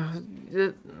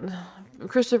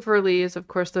 Christopher Lee is, of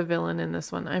course, the villain in this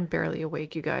one. I'm barely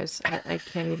awake, you guys. I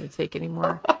can't even take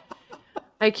anymore.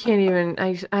 I can't even.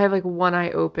 I have like one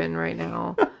eye open right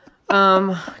now.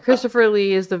 Christopher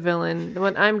Lee is the villain.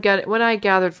 What I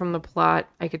gathered from the plot,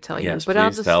 I could tell you. Yes, but please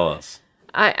I'll just tell us.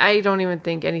 I don't even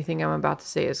think anything I'm about to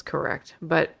say is correct.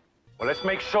 But Well, let's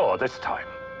make sure this time.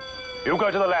 You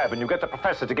go to the lab and you get the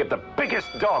professor to give the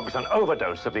biggest dogs an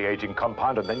overdose of the aging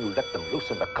compound, and then you let them loose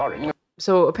in the corridor.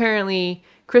 so apparently,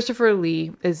 Christopher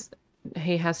Lee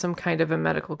has some kind of a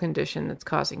medical condition that's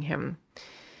causing him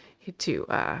to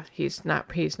he's not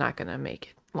going to make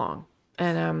it long,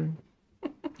 and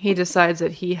he decides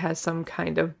that he has some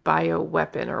kind of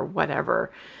bioweapon or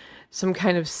whatever, some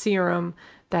kind of serum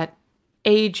that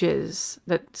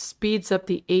speeds up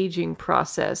the aging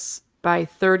process by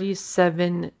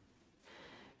 37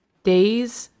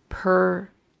 days per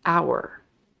hour.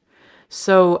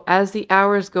 So as the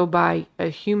hours go by, a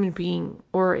human being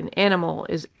or an animal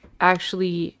is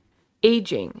actually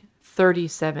aging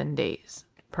 37 days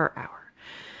per hour.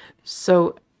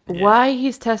 So why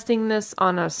he's testing this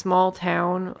on a small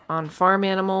town, on farm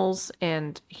animals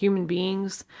and human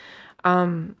beings,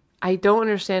 I don't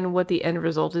understand what the end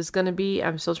result is going to be.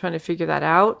 I'm still trying to figure that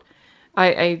out.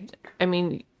 I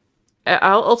mean,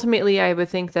 ultimately, I would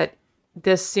think that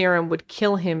this serum would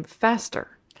kill him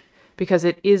faster because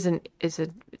it's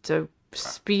a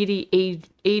speedy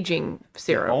aging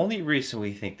serum. The only reason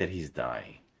we think that he's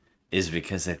dying is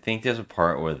because I think there's a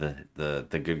part where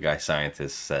the good guy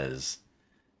scientist says,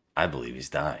 I believe he's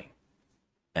dying.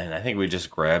 And I think we just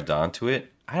grabbed onto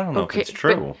it. I don't know if it's but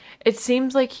true. it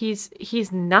seems like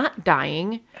he's not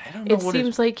dying. I don't know It what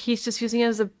seems like he's just using it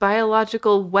as a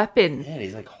biological weapon. Yeah,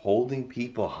 he's like holding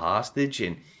people hostage,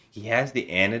 and he has the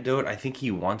antidote. I think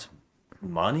he wants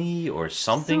money or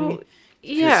something. So,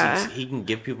 yeah. He can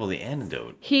give people the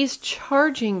antidote. He's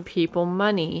charging people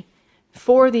money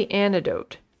for the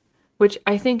antidote, which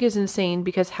I think is insane,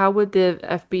 because how would the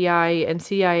FBI and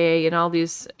CIA and all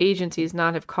these agencies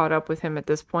not have caught up with him at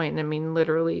this point? I mean,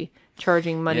 literally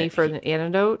charging money for the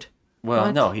antidote? Well,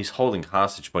 What? no, he's holding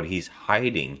hostage, but he's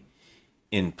hiding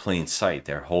in plain sight.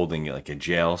 They're holding like a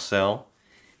jail cell.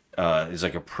 It's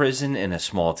like a prison in a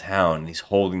small town. And he's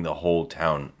holding the whole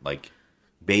town, like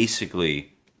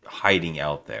basically hiding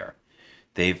out there.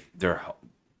 They're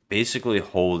basically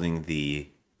holding the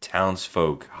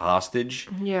townsfolk hostage.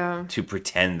 Yeah. To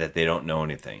pretend that they don't know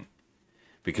anything,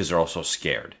 because they're also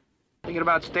scared. Thinking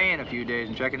about staying a few days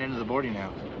and checking into the boarding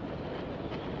house.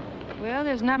 Well,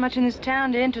 there's not much in this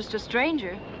town to interest a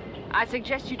stranger. I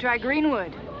suggest you try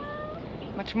Greenwood.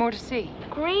 Much more to see.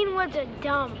 Greenwood's a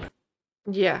dump.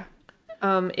 Yeah.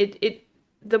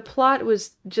 The plot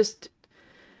was just,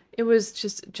 it was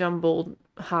just a jumbled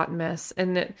hot mess,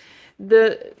 and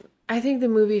I think the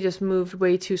movie just moved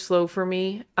way too slow for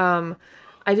me. I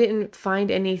didn't find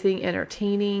anything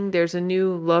entertaining. There's a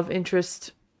new love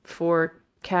interest for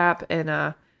Cap,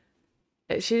 and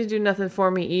she didn't do nothing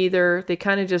for me either. They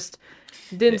kind of just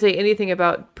didn't say anything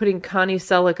about putting Connie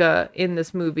Selica in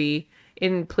this movie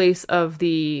in place of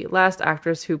the last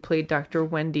actress who played Dr.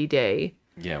 Wendy Day.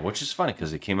 Yeah, which is funny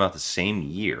because it came out the same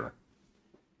year.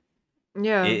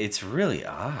 Yeah. It's really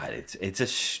odd. It's a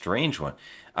strange one.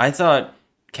 I thought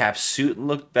Cap's suit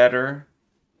looked better.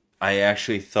 I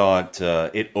actually thought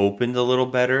it opened a little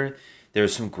better.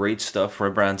 There's some great stuff. Roy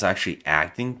Brown's actually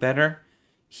acting better.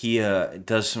 He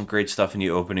does some great stuff in the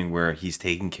opening where he's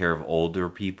taking care of older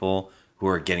people who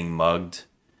are getting mugged,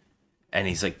 and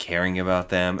he's like caring about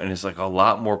them, and it's like a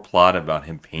lot more plot about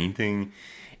him painting.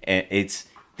 And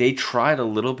they tried a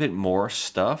little bit more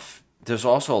stuff. There's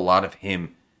also a lot of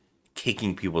him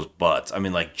kicking people's butts. I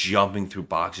mean, like jumping through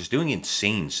boxes, doing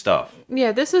insane stuff.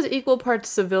 Yeah, this is equal parts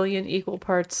civilian, equal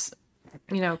parts,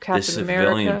 Captain America. The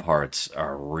civilian parts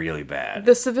are really bad.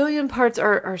 The civilian parts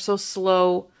are so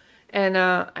slow, and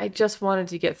I just wanted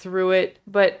to get through it.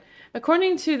 But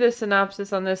according to the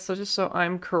synopsis on this, so just so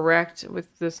I'm correct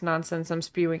with this nonsense I'm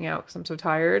spewing out because I'm so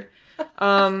tired,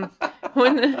 when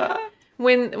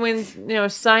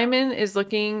Simon is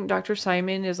looking, Dr.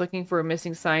 Simon is looking for a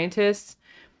missing scientist.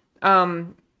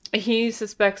 He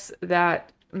suspects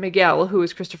that Miguel, who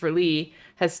is Christopher Lee,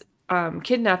 has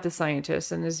kidnapped the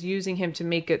scientist and is using him to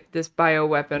make it this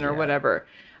bioweapon or whatever.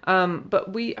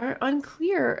 But we are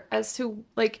unclear as to,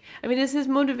 is his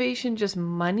motivation just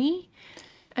money?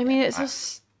 I mean, it's so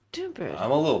stupid.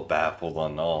 I'm a little baffled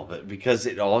on all of it because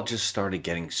it all just started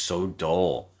getting so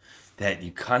dull that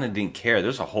you kind of didn't care.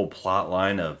 There's a whole plot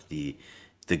line of the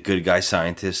good guy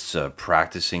scientists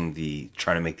practicing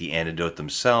trying to make the antidote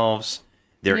themselves.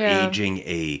 They're aging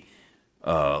a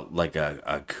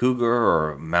cougar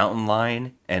or a mountain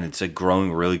lion, and it's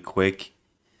growing really quick,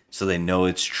 so they know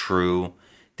it's true.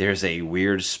 There's a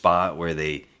weird spot where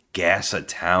they gas a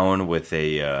town with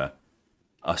a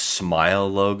Smile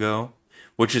logo,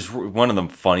 which is one of the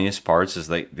funniest parts. Is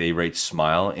they write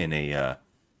Smile in a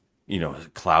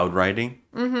cloud writing,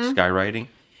 skywriting,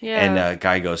 and a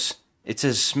guy goes, "It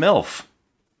says Smilf."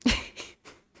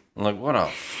 I'm like, what a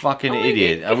fucking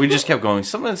idiot. We just kept going,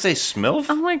 someone say Smilf?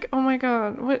 I'm like, oh my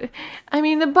God. What? I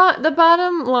mean, the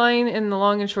bottom line and the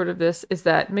long and short of this is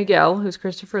that Miguel, who's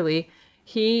Christopher Lee,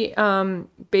 he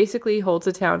basically holds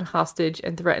the town hostage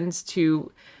and threatens to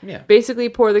basically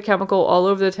pour the chemical all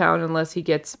over the town unless he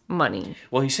gets money.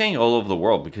 Well, he's saying all over the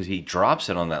world because he drops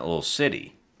it on that little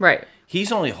city. Right.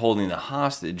 He's only holding the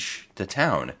hostage, the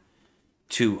town,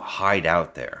 to hide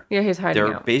out there. Yeah, he's hiding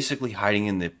They're out. basically hiding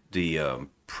in the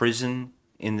prison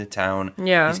in the town.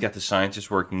 Yeah. He's got the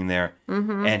scientists working there,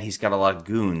 and he's got a lot of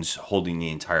goons holding the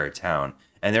entire town,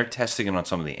 and they're testing it on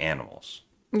some of the animals.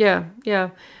 Yeah.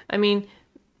 I mean,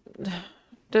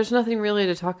 there's nothing really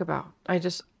to talk about. I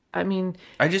just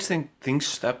think things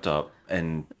stepped up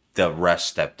and the rest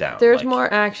stepped down. There's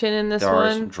more action in this there one.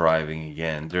 There are some driving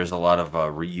again. There's a lot of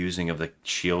reusing of the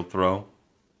shield throw,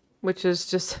 which is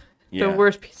just the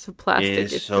worst piece of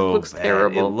plastic. It looks bad.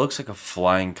 Terrible. It looks like a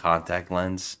flying contact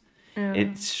lens. Yeah.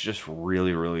 It's just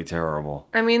really, really terrible.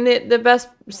 I mean, the best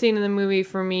scene in the movie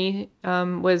for me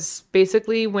was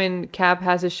basically when Cap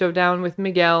has a showdown with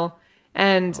Miguel,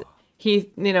 and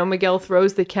Miguel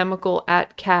throws the chemical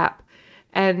at Cap,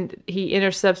 and he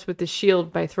intercepts with the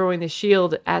shield by throwing the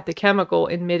shield at the chemical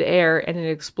in midair, and it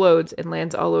explodes and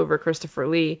lands all over Christopher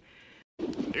Lee.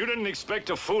 You didn't expect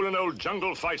to fool an old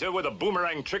jungle fighter with a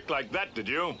boomerang trick like that, did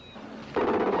you?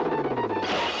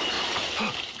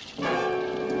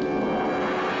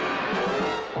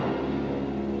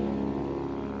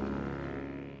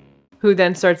 Who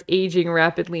then starts aging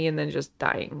rapidly and then just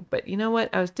dying. But you know what?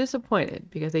 I was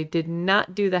disappointed because they did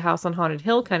not do the House on Haunted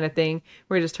Hill kind of thing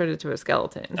where he just turned into a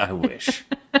skeleton. I wish.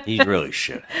 He really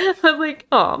should. I was like,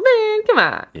 oh man, come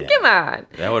on. Yeah. Come on.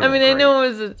 That would I have mean, been I know it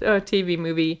was a TV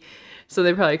movie, so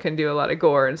they probably couldn't do a lot of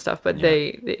gore and stuff, but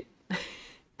they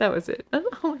that was it. Oh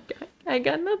my God. I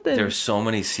got nothing. There's so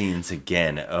many scenes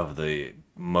again of the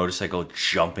motorcycle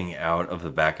jumping out of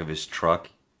the back of his truck.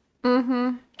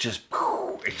 Mm-hmm.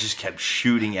 It just kept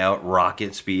shooting out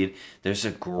rocket speed. There's a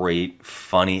great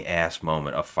funny ass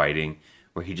moment of fighting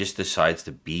where he just decides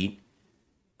to beat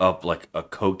up like a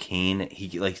cocaine.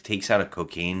 He like takes out a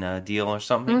cocaine deal or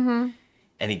something, Mm-hmm.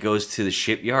 and he goes to the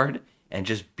shipyard and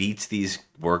just beats these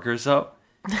workers up.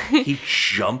 He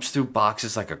jumps through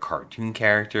boxes like a cartoon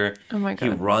character. Oh my God.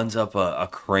 He runs up a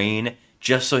crane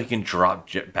just so he can drop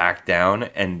back down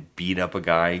and beat up a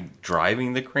guy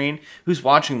driving the crane who's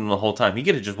watching them the whole time. He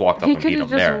could have just walked up He and could beat him have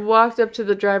just there. walked up to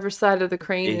the driver's side of the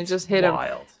crane and It's just hit him.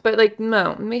 wild. But like,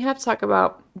 no, we have to talk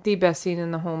about the best scene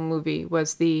in the whole movie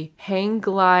was the hang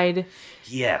glide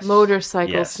Yes.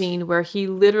 motorcycle Yes. scene where he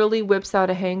literally whips out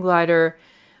a hang glider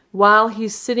while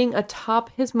he's sitting atop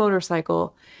his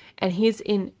motorcycle and he's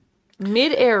in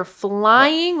midair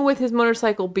flying with his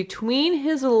motorcycle between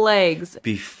his legs.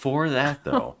 Before that,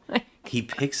 though, he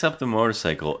picks up the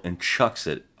motorcycle and chucks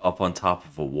it up on top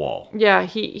of a wall. Yeah,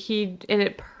 he and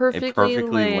it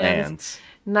perfectly, lands.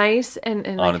 Nice and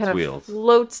On like its kind of wheels.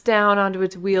 floats down onto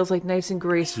its wheels like nice and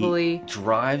gracefully. He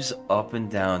drives up and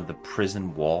down the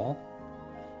prison wall,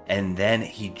 and then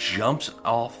he jumps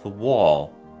off the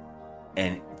wall,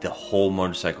 and the whole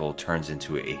motorcycle turns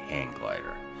into a hang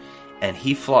glider. And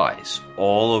he flies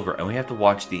all over, and we have to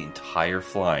watch the entire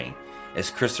flying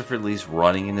as Christopher Lee's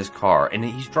running in his car. And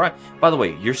he's driving. By the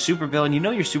way, your supervillain, you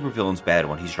know your supervillain's bad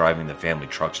when he's driving the family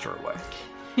truckster away.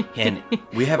 And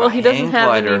we have well, a he doesn't hang have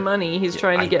glider. any money. He's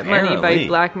trying to get money by Apparently.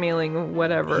 blackmailing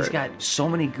whatever. He's got so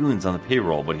many goons on the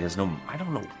payroll, but he has no. I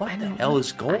don't know what the hell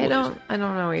his goal is. I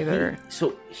don't know either.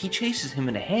 So he chases him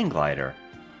in a hang glider,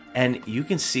 and you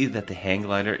can see that the hang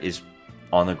glider is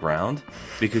on the ground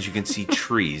because you can see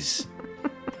trees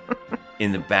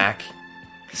in the back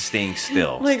staying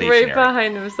still, Like stationary. right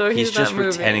behind him, so he's just not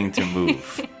moving. pretending to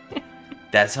move.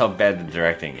 That's how bad the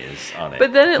directing is on it.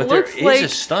 But then it looks there like- is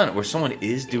a stunt where someone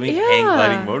is doing hang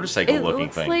gliding motorcycle it looking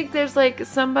looks thing. like there's like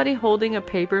somebody holding a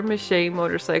paper mache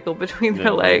motorcycle between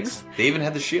their legs. They even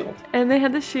had the shield. And they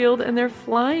had the shield, and they're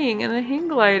flying in a hang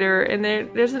glider, and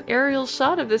there's an aerial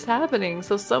shot of this happening.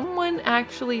 So someone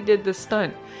actually did the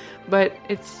stunt, but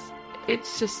it's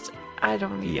just I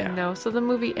don't even know. So the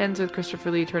movie ends with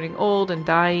Christopher Lee turning old and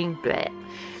dying, bleh.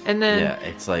 And then Yeah,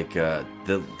 it's like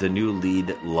the new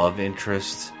lead love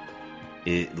interest.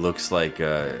 It looks like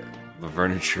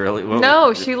Laverne and Shirley.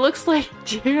 no, she looks like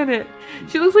Janet.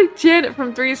 She looks like Janet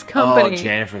from Three's Company. Oh,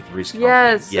 Janet from Three's Company.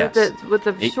 Yes, yes. with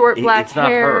the short black it's not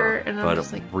hair, her, and I'm but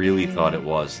just like, really thought it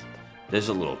was. There's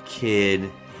a little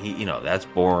kid. That's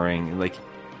boring. Like,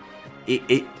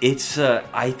 it's.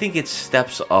 I think it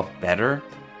steps up better,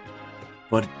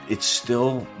 but it's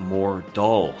still more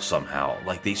dull somehow.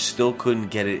 Like they still couldn't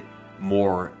get it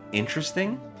more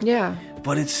interesting. yeah.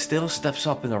 But it still steps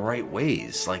up in the right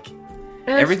ways. Like And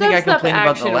it everything I steps up complained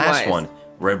about the last action-wise. one.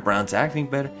 Red Brown's acting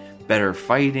better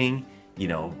fighting,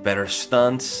 better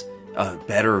stunts,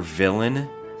 better villain.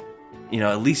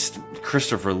 At least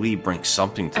Christopher Lee brings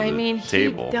something to the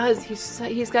table. He does.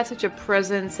 He's got such a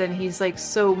presence, and he's like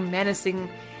so menacing,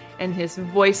 and his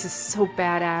voice is so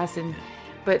badass.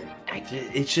 But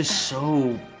it's just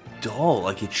so dull.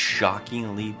 Like it's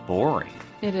shockingly boring.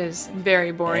 it is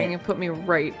very boring. It put me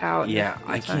right out. Yeah, a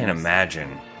few I can't times.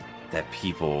 imagine that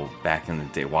people back in the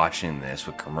day watching this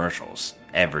with commercials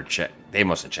ever check. They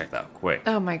must have checked out quick.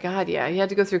 Oh my god, yeah. You had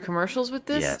to go through commercials with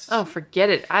this? Yes. Oh, forget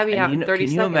it. I'd be out in 30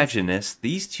 can you seconds. imagine this?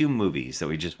 These two movies that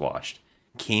we just watched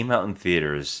came out in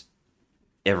theaters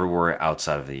everywhere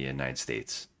outside of the United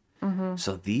States. Mhm.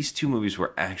 So these two movies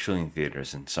were actually in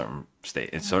theaters in certain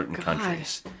certain God.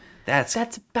 countries. That's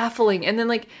baffling. And then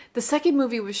like the second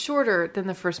movie was shorter than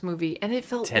the first movie, and it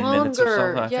felt 10 longer. minutes or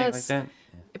something, I think, yes. like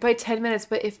By 10 minutes,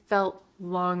 but it felt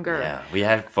longer. Yeah, we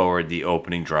had forward the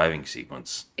opening driving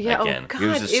sequence Yeah, again. oh god, It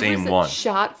was the same one.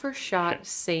 Shot for shot,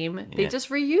 same. They Yeah. just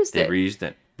reused They it. reused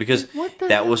it Because What the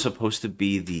that hell? was supposed to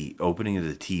be the opening of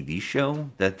the TV show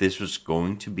that this was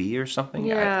going to be or something.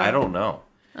 Yeah. I don't know.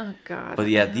 Oh God. But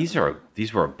yeah, these were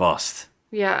a bust.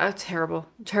 Yeah, terrible.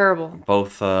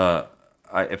 Both,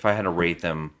 if I had to rate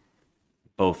them,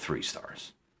 both 3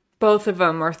 stars. Both of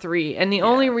them are 3. And the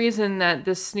only reason that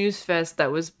this Snooze Fest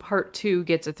that was part 2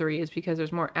 gets a 3 is because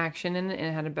there's more action in it and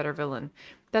it had a better villain.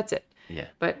 That's it. Yeah.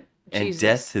 But And Jesus.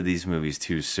 death to these movies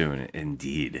too soon,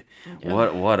 indeed.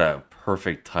 Yeah. What a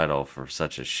perfect title for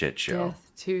such a shit show.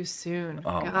 Death too soon.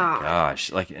 Oh God. my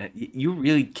gosh. Like, you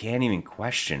really can't even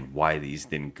question why these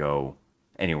didn't go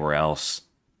anywhere else.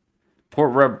 Poor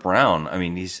Reb Brown. I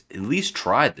mean, he's at least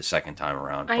tried the second time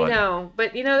around. I know,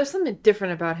 but there's something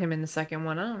different about him in the second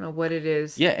one. I don't know what it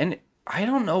is. Yeah, and I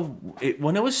don't know.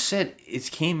 When it was said, it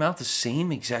came out the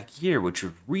same exact year, which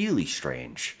was really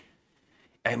strange.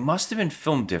 It must have been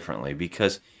filmed differently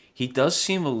because he does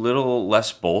seem a little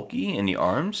less bulky in the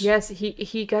arms. Yes,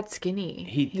 he got skinny.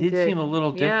 He did seem a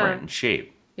little different in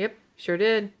shape. Yep, sure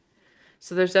did.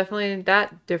 So there's definitely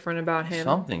that different about him.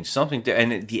 Something.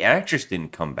 And the actress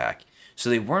didn't come back. So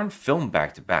they weren't filmed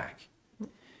back to back.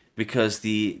 Because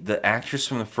the actress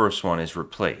from the first one is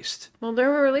replaced. Well, they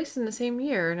were released in the same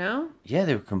year, no? Yeah,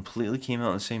 they completely came out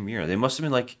in the same year. They must have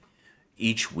been like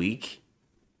each week.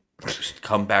 Just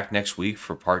come back next week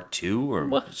for part 2 or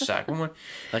the second one.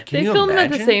 Like, can They you filmed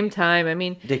imagine? at the same time. I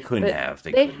mean, They couldn't but have.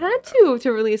 They had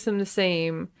to release them the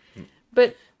same.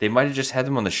 But They might have just had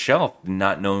them on the shelf,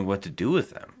 not knowing what to do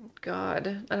with them.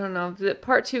 God, I don't know. The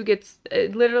part 2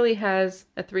 it literally has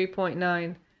a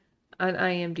 3.9 on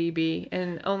IMDb,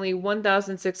 and only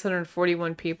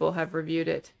 1,641 people have reviewed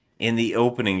it. In the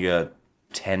opening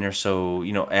 10 or so,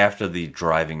 after the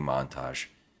driving montage,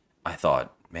 I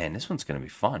thought, man, this one's going to be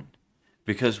fun.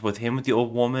 Because with him, with the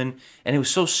old woman, and it was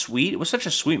so sweet. It was such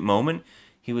a sweet moment.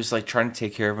 He was like trying to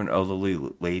take care of an elderly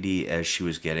lady as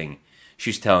she's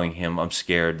telling him, I'm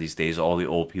scared these days. All the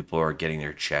old people are getting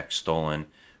their checks stolen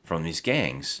from these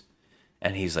gangs.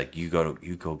 And he's like, you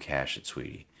go cash it,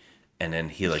 sweetie. And then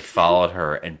he like followed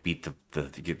her and beat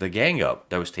the gang up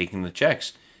that was taking the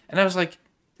checks. And I was like,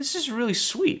 this is really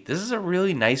sweet. This is a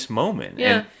really nice moment.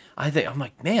 Yeah. And I'm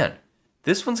like, man,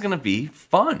 this one's going to be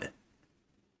fun.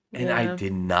 And I Yeah.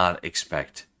 did not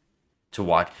expect to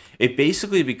watch. It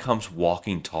basically becomes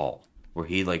Walking Tall, where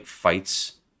he like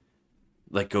fights,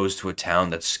 like goes to a town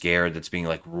that's scared, that's being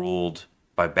like ruled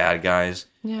by bad guys.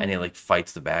 Yeah. And he like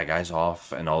fights the bad guys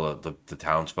off, and all the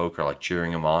townsfolk are like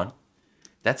cheering him on.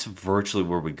 That's virtually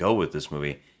where we go with this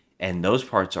movie. And those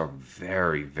parts are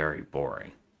very, very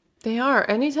boring. They are.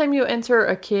 Anytime you enter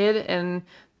a kid and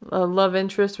a love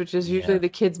interest, which is usually the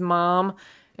kid's mom,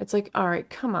 it's like, all right,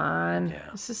 come on. Yeah.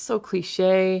 This is so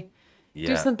cliche. Do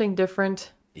Yeah. something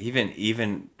different.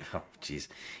 Even oh jeez,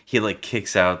 he like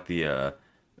kicks out the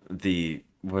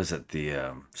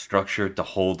structure to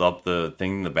hold up the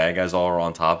thing. The bad guys all are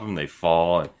on top of him. They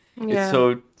fall. And Yeah.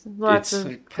 it's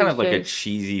kind of like a cliches.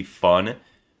 cheesy fun,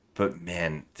 but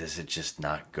man, does it just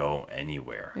not go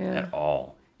anywhere at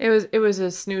all? It was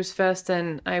a snooze fest,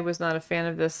 and I was not a fan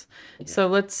of this. So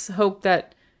let's hope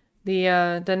that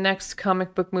the next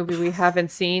comic book movie we haven't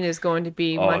seen is going to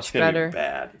be much it's gonna better. be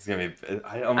bad. It's gonna be.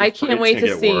 I can't wait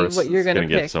to see what you're gonna gonna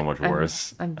pick. get so much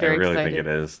worse. I'm very I really excited. think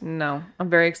it is. No, I'm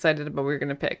very excited about what we're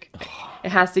gonna pick. It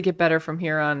has to get better from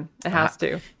here on. It has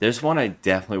to. There's one I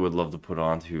definitely would love to put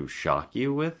on to shock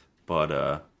you with, but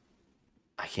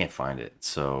I can't find it,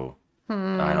 so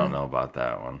I don't know about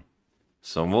that one.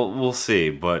 So we'll see.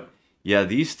 But yeah,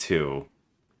 these two.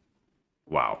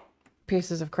 Wow.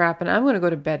 Pieces of crap, and I'm gonna go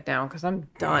to bed now because I'm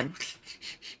done.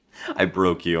 I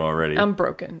broke you already. I'm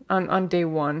broken on day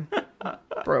one.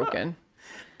 Broken.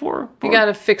 Poor, You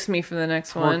gotta fix me for the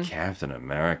next poor one. Captain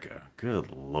America.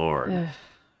 Good Lord.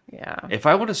 Yeah. If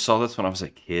I would have saw this when I was a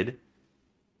kid,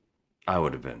 I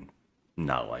would have been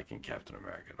not liking Captain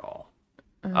America at all.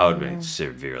 I would have been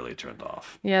severely turned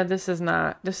off. Yeah, this is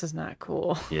not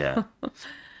cool. Yeah.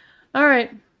 All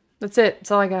right. That's it. That's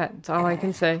all I got. That's all I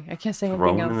can say. I can't say anything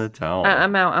Thrown else. in the towel.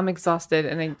 I'm out. I'm exhausted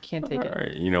and I can't take All it.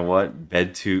 right. You know what?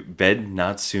 Bed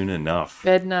not soon enough.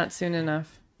 Bed not soon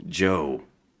enough. Joe,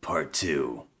 part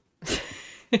 2.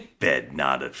 Bed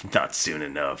not soon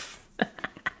enough.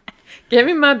 Give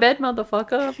me my bed,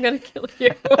 motherfucker. I'm gonna kill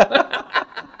you.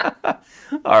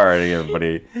 All right,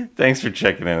 everybody. Thanks for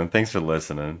checking in and thanks for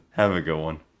listening. Have a good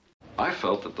one. I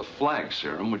felt that the flag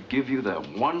serum would give you that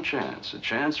one chance, a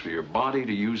chance for your body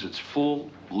to use its full,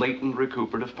 latent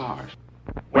recuperative powers.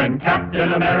 When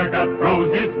Captain America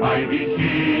throws his mighty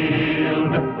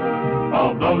shield,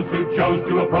 all those who chose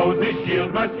to oppose his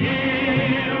shield must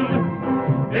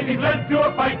yield. If he's led to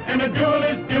a fight and a duel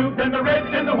is due, then the red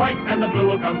and the white and the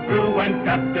blue will come through when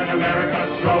Captain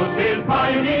America throws his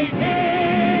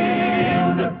pioneer.